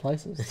second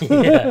places.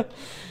 Yeah,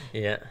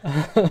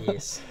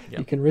 yes, Yeah.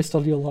 You can rest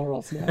on your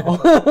laurels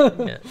now.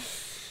 yeah.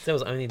 That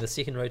was only the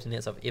second Road to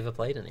Nets I've ever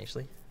played in,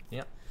 actually.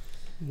 Yeah.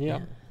 Yeah.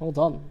 Yeah. Well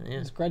done. Yeah.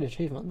 It's a great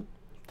achievement.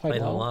 Played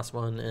the well. last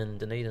one in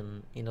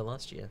Dunedin end of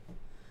last year,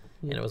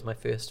 Yeah. and it was my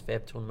first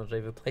Fab tournament I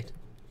ever played.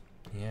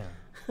 Yeah.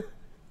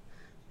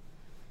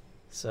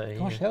 So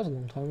Gosh, yeah. that was a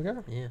long time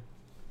ago. Yeah.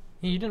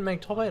 Yeah, you didn't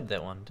make top 8 of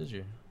that one, did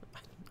you?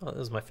 Oh, it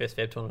was my first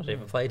Fab tournament I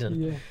ever played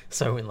in. Yeah.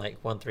 So I went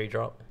like 1-3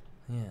 drop.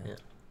 Yeah. Yeah.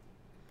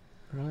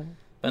 Right.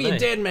 But Me no. and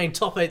Dad made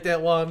top 8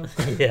 that one.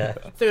 Yeah.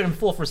 3rd and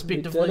 4th We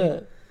respectively. did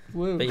it.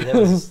 Woo. But yeah, that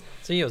was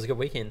so. Yeah, it was a good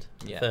weekend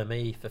Yeah. for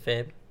me for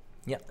Fab.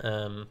 Yeah.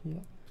 Yeah.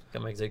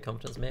 Got my Exude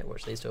Competence mat,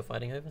 which these two are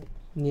fighting over.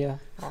 Yeah.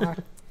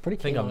 Pretty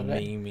I think keen I'm on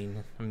it. memeing.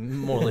 I'm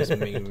more or less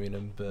memeing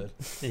him, but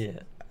Yeah.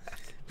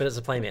 But it's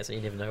a playmat, so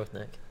you never know with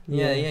Nick.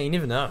 yeah, you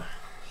never know.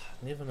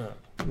 Never know.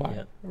 Might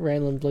Yeah.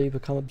 randomly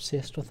become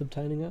obsessed with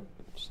obtaining it.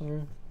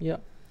 So, yeah.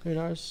 Who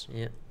knows?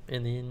 Yeah.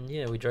 And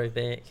then we drove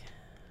back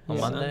On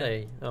Yeah.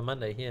 Monday? On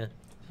Monday, yeah.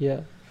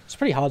 Yeah. It's a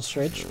pretty hard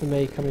stretch for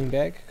me coming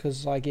back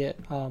because I get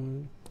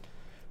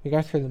we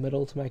go through the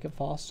middle to make it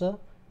faster,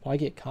 but I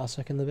get car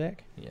sick in the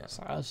back. Yeah.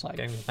 So I was like,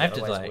 Going I have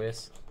to, the other way's like-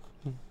 worse.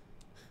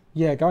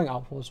 yeah, going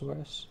up was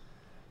worse.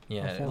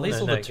 Yeah, I at found-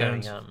 least all no, the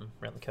turns. going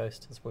around the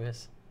coast is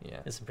worse. Yeah.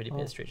 There's some pretty Oh.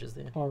 bad stretches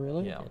there. Oh,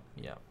 really? Yeah.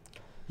 Yeah.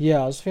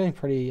 Yeah, I was feeling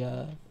pretty.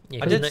 Yeah, I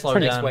 'cause did Nick's slow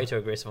down. way too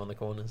aggressive on the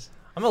corners.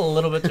 I'm a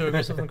little bit too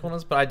aggressive in the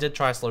corners, but I did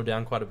try to slow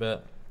down quite a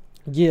bit.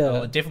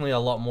 Yeah. Definitely a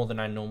lot more than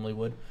I normally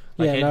would.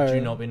 Like, Yeah, had no.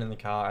 you not been in the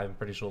car, I'm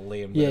pretty sure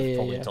Liam would Yeah, have yeah,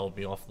 probably yeah. told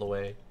me off the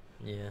way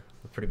Yeah.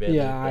 pretty badly.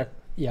 Yeah,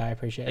 but I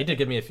appreciate he it. did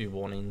give me a few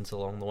warnings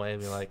along the way.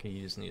 Be like,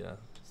 you just need to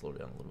slow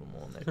down a little bit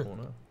more in that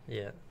corner.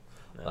 Yeah.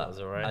 That But was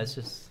alright. It's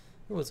just,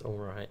 It was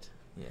alright.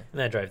 yeah. And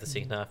then I drove the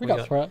second half. We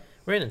got through it.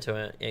 ran into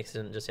an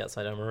accident just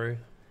outside Oamaru.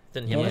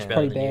 Didn't hear Yeah. much That's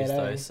about it in pretty the news bad,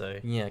 though, eh? so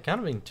Yeah, can't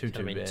have been too can't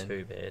have been bad.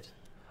 too bad.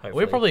 We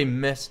Hopefully. probably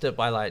missed it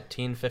by like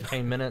 10,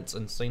 15 minutes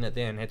and seen it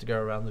there and had to go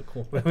around the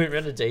corner. We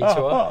went a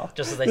detour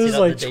just as they There's set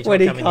up like the detour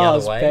 20 coming the other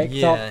cars way. backed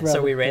Yeah. up. So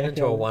round we the ran back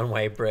into a of it.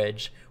 one-way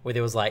bridge where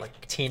there was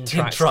like 10 10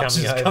 trucks trucks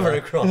coming just over. coming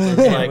across.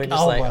 It's And like, we're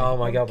just oh like, my oh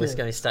my god, we're God. going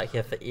to be stuck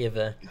here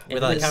forever. And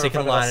With, like, the car in second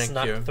front of us line in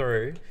snuck queue.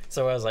 through.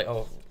 So I was like,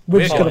 oh,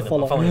 We're just following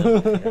gonna them, follow.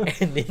 I'm following them.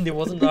 And then there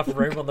wasn't enough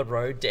room on the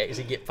road to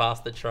actually get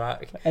past the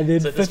truck. And then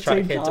So this truck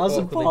 15 had to cars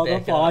in awkwardly front back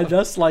of behind up.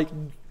 us, like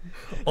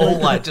all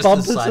like just bumper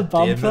a side to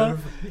bumper.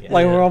 move. Yeah.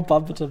 Like we're on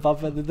bumper to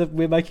bumper. And then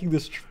we're making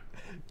this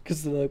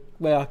because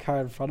where our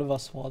car in front of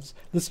us was,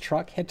 this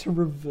truck had to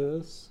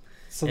reverse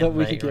so And that we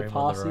make could get room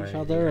on past the each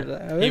road, other. yeah.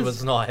 And it He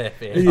was not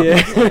happy.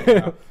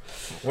 Yeah.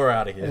 We're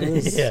out of it here.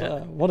 was, Yeah.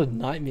 what a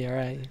nightmare,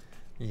 eh?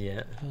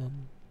 Yeah.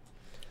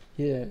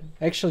 Yeah,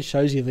 actually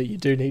shows you that you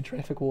do need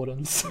traffic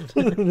wardens.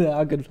 They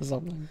are good for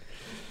something.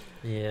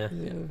 Yeah.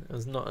 Yeah. It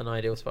was not an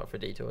ideal spot for a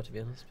detour, to be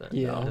honest, but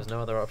Yeah. there's no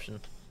other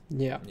option.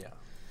 Yeah. Yeah.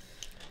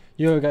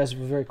 You guys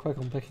were very quick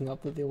on picking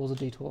up that there was a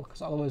detour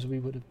because otherwise we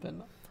would have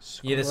been.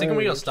 Yeah, the second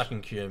we got screwed. stuck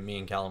in queue, me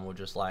and Callum were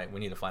just like, we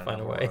need to find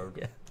Find a another way. road.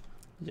 Yeah.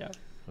 Yeah.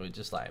 We're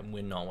just like,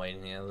 we're not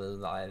waiting here.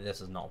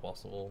 This is not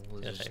possible. It's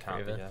This gonna just take can't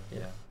be forever. here. Yeah.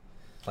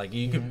 Yeah. Like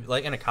you could,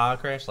 like in a car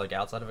crash, like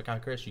outside of a car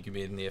crash, you could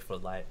be in there for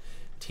like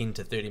 10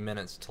 to 30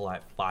 minutes to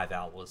like 5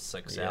 hours,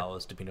 6 Yeah.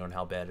 hours, depending on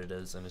how bad it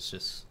is, and it's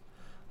just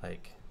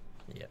like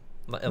Yeah.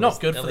 Like, at not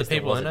least- good at for the least there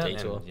people was in a it.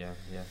 detour. And yeah.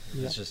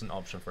 Yeah. It's just an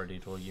option for a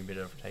detour. You're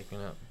better for taking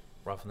it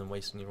rather than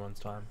wasting everyone's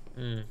time.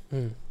 Mm.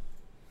 Mm.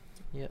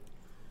 Yep.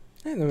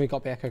 And then we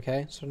got back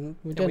okay, so we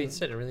And did. we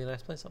set a really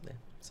nice place up there,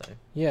 so it's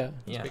Yeah.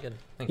 Yeah. pretty good.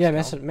 Thanks, Yeah,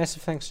 Callum.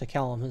 massive thanks to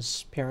Callum.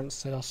 His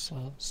parents let us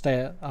stay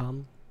at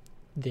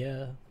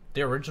their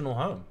The original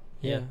home.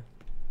 Yeah.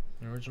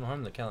 The original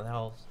home, the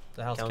house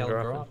Callum Callum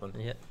grew up in.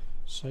 Yeah.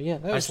 So yeah,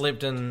 that I was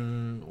slept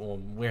in, or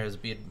where his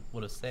bed?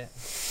 What is that?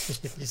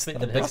 You sleep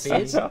The in big his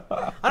bed.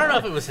 bed. I don't know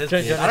if it was his Do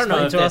you bed. I want don't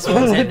know to if explain to us that's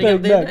what was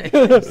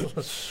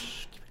happening up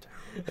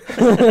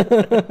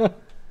there?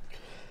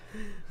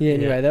 yeah.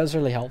 Anyway, Yeah. that was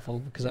really helpful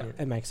because Yeah.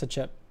 it makes the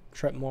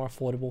trip more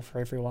affordable for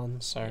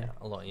everyone. So Yeah,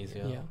 a lot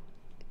easier.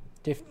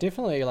 yeah,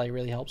 definitely like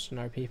really helps to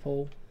know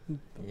people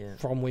Yeah.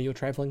 from where you're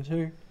traveling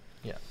to.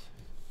 Yeah.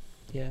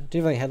 Yeah,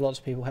 definitely had lots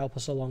of people help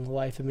us along the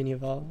way for many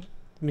of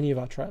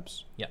our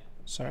trips. Yeah.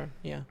 So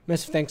yeah,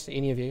 massive thanks to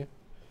any of you,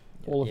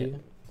 all of Yeah. you.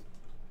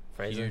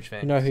 Fraser. Huge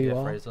fan. You know who you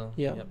are. Fraser.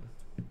 Yeah. Yep.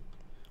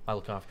 I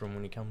look after him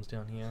when he comes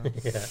down here.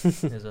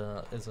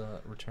 Yeah. as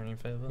a returning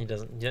favour. He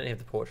doesn't. You don't have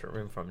the portrait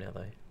room for him now,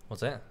 though.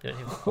 What's that? You don't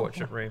have the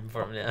portrait room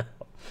for him now.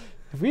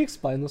 Have we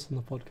explained this on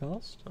the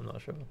podcast? I'm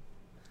not sure.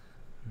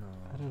 No.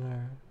 I don't know.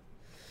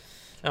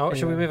 Oh,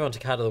 should we Anyway. move on to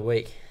card of the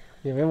week?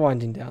 Yeah, we're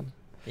winding down.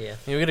 Yeah.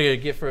 Yeah, we're gonna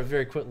get through it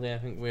very quickly. I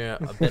think we're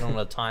a bit on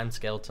a time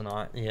scale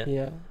tonight. Yeah.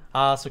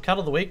 Yeah. So cut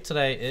of the week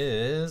today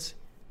is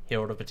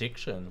Herald of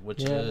Protection,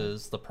 which Yeah.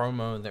 is the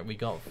promo that we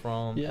got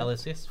from Yeah.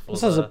 LSS for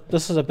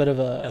This is a bit of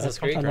As a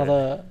screen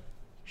another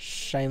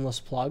shameless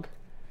plug.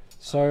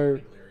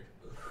 So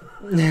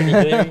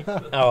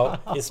Oh,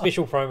 the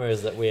special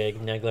promos that we're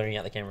now glaring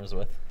out the cameras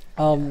with.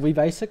 we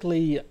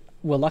basically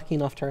were lucky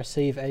enough to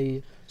receive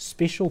a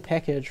special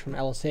package from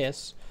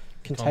LSS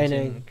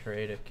containing Content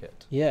Creator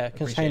Kit.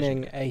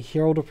 containing Appreciation a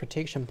Herald of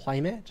Protection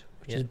playmat,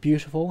 which is Yeah.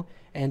 beautiful,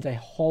 and a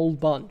whole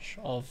bunch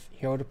of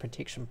Herald of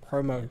Protection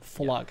promo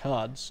full Yeah. art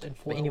cards in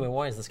foil. But anyway,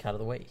 why is this card of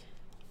the week?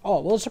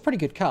 Oh well, it's a pretty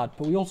good card,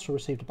 but we also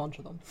received a bunch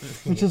of them,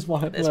 which is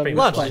why That's why pretty we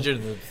much Largely played.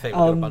 due to the fact we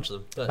got a Um, bunch of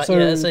them. But But So-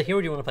 yeah, so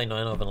Hero, do you want to play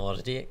 9 of in a lot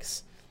of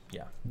decks?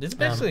 yeah, there's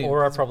basically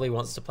Aura probably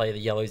wants to play the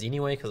yellows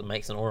anyway because it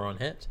makes an aura on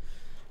hit.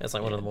 That's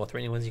like one of the more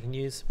threatening ones you can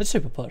use. It's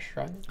super push,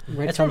 right?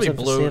 Red it's comes probably in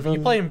for blue. 7.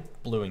 You're playing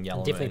blue and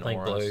yellow. Definitely in playing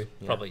auras. blue,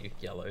 Yeah. probably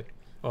yellow,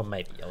 or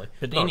maybe yellow.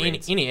 But Not any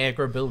reds.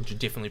 aggro build, you're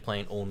definitely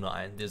playing all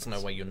 9. There's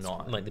no way you're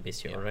not. Like the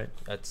best hero, Yeah. right?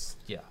 That's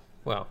Well,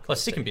 Well, close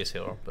second to. best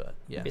hero, but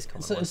yeah. Best common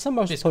It's, one. it's the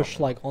most Best push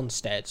common. like on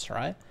stats,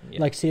 right? Yeah.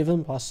 Like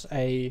 7 plus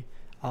a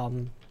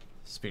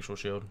Spectral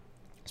Shield.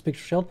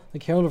 Spectral Shield. The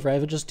Herald of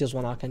Ravages deals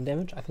 1 arcane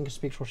damage. I think a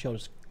Spectral Shield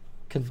is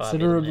better than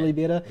considerably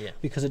that. better Yeah.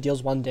 because it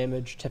deals 1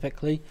 damage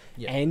typically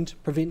Yeah. and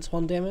prevents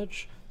 1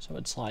 damage. So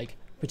it's like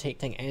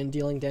protecting and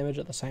dealing damage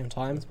at the same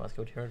time. That's why it's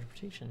called Hero of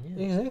Protection.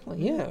 Yeah.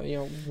 Exactly. Yeah, you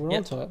know, we're Yep.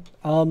 onto it.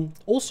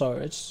 Also,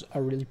 it's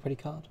a really pretty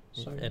card.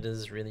 So It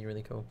is really,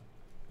 really cool.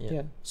 Yeah.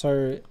 yeah.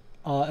 So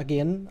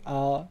again,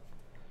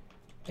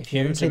 if you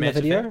Hume haven't to seen the Mass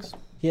video, Effects.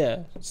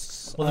 yeah.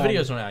 Well, the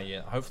video's not out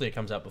yet. Hopefully, it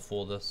comes out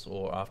before this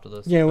or after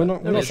this. Yeah, we're but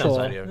not there'll be sure.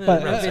 some video. Yeah,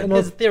 But, there-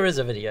 no- there is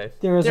a video.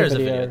 There is There a is a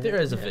video. video.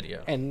 There is a Yeah.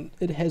 video. And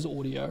it has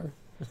audio.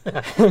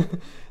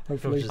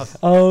 Hopefully. Which is-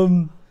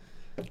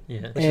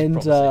 Yeah.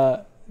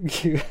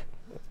 Which is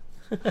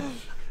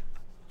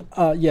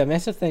Yeah,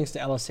 massive thanks to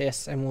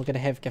LSS, and we're going to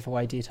have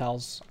giveaway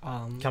details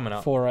Coming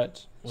up. for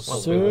it Once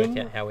Once we soon.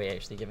 work out how we're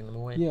actually giving them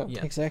away. Yeah,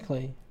 Yeah.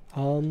 exactly.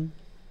 Yeah.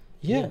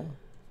 Yeah.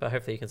 But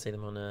hopefully you can see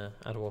them on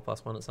Outer War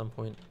Plus 1 at some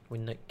point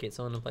when Nick gets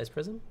on and plays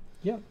Prism.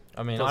 Yeah.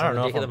 I mean, Feels I don't like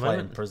know a if dick at I'm the playing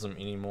moment. Prism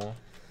anymore.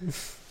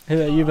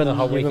 You've been The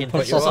whole you've been weekend put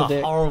put you us off. on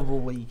deck. horrible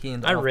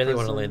weekend. I off really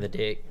want to prison. learn the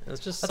deck. It's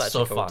just That's such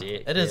so a cool fun.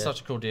 deck. It is yeah.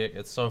 such a cool deck.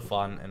 It's so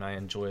fun, and I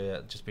enjoy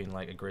it. Just being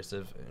like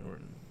aggressive,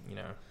 and you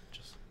know,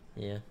 just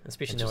Yeah,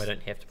 especially It now I just-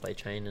 don't have to play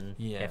chain and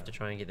Yeah. have to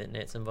try and get that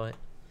Nats invite,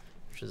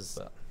 which is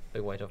a But-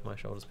 big weight off my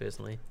shoulders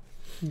personally.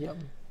 Yep.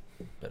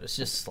 But it's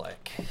just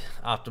like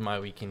after my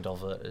weekend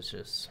of it, it's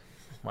just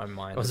my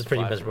mind. It was is a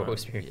pretty fried miserable from it.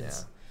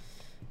 experience.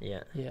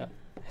 Yeah. Yeah.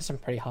 Has some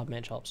pretty hard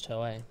matchups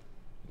too, eh?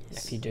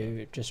 Yes. If you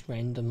do just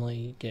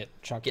randomly get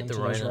chucked Get the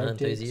into those Rhino rogue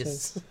decks,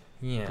 enthusiasts.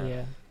 Yeah.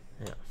 yeah.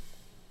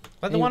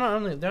 Like And-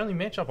 the only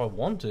matchup I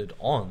wanted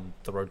on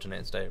the Road to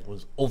Nets Day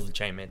was all the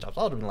chain matchups.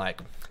 I would have been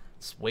like,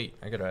 sweet,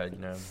 I got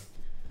a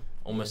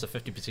almost a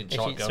 50%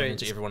 shot going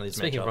into every one of these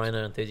speaking matchups. of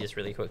Rhino enthusiasts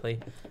really quickly,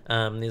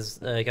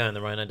 there's a guy in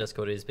the Rhino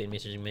Discord who's been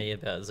messaging me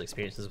about his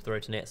experiences with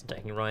Road to Nats and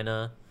taking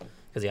Rhino,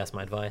 because he asked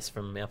my advice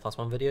from our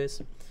 +1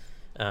 videos,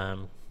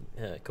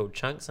 called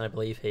Chunks, and I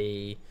believe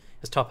he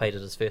was top 8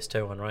 at his first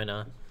 2 on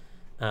Rhino.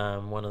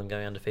 One of them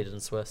going undefeated in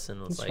Swiss, and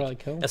it's That's like really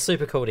cool. it's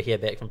super cool to hear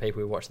back from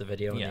people who watch the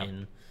video Yeah. and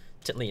then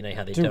to let you know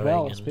how they're Do doing.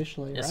 well, and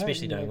especially, right?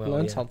 especially doing Like, well.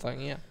 learn Yeah. something,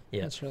 yeah.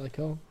 Yeah. That's really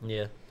cool.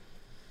 Yeah,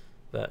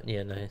 but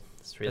yeah, no,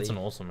 it's really It's an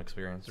awesome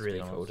experience. it's really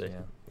to be cool. honest, To,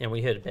 yeah. And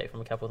we heard it back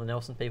from a couple of the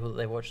Nelson people that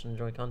they watched and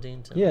enjoy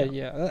content. And Yeah,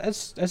 yeah.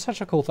 It's such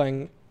a cool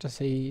thing to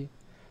see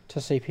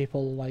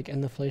people like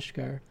in the flesh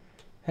go,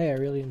 hey, I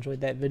really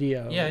enjoyed that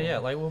video. Yeah, or- yeah.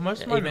 Like, well, most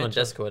Yeah, of my even on matchups.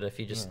 Discord, if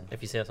you Yeah.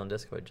 if you see us on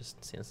Discord,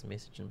 just send us a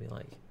message and be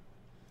like,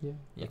 yeah.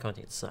 your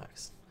content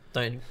sucks.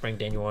 Don't bring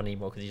Daniel on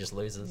anymore because he just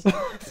loses.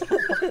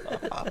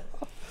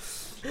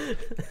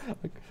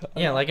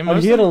 Yeah, like in I'm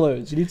most here of to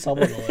lose. You need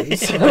someone to lose.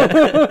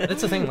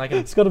 that's the thing. Like, in,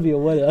 It's got to be a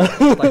winner.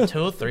 like 2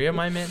 or 3 of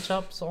my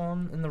matchups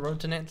in the Road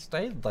to Nets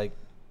Day, like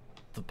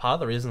the part of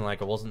the reason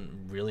like I wasn't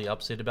really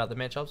upset about the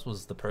matchups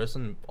was the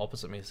person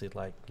opposite me said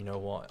like, you know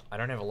what, I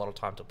don't have a lot of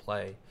time to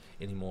play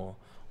anymore,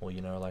 or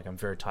like I'm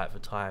very tight for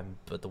time,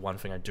 but the one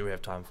thing I do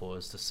have time for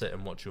is to sit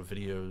and watch your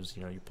videos,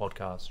 your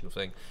podcasts, your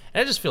thing,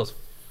 and it just feels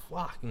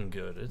fucking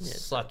good. It's Yeah, it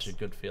such does. a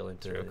good feeling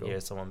to real cool. hear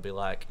someone be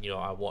like,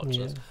 I watch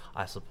Yeah. this,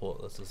 I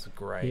support this is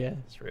great. Yeah.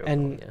 It's real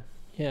And- cool,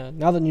 yeah. Yeah,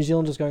 now that New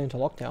Zealand is going into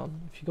lockdown,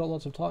 if you've got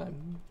lots of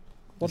time,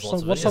 watch There's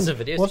lots some, of watch videos. some, There's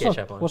some videos watch to catch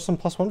some, up on. watch some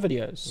 +1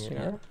 videos. Yeah. You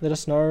know, let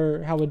us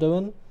know how we're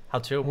doing. How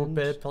terrible And-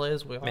 bad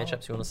players we are.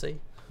 Matchups you want to see?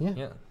 Yeah.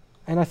 Yeah.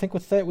 And I think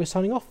with that, we're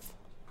signing off.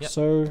 Yep.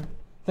 So,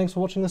 thanks for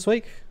watching this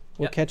week.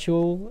 We'll Yep. catch you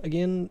all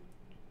again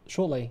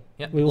shortly.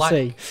 Yeah. We will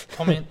like, see.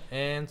 comment,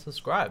 and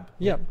subscribe.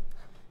 Yep.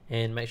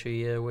 And make sure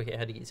you work out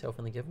how to get yourself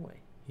in the giveaway.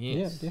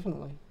 Yes. Yeah,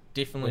 definitely.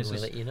 Definitely, When we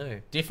let you know.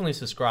 definitely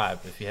subscribe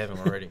if you haven't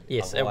already.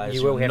 Yes, Otherwise,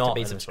 you will you're have to not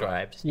be in the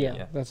subscribed. Yeah,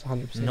 Yeah. that's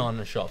 100%. Not in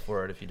the shop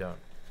for it if you don't.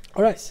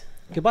 All right.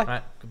 Goodbye. All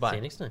right, goodbye. See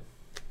you next time.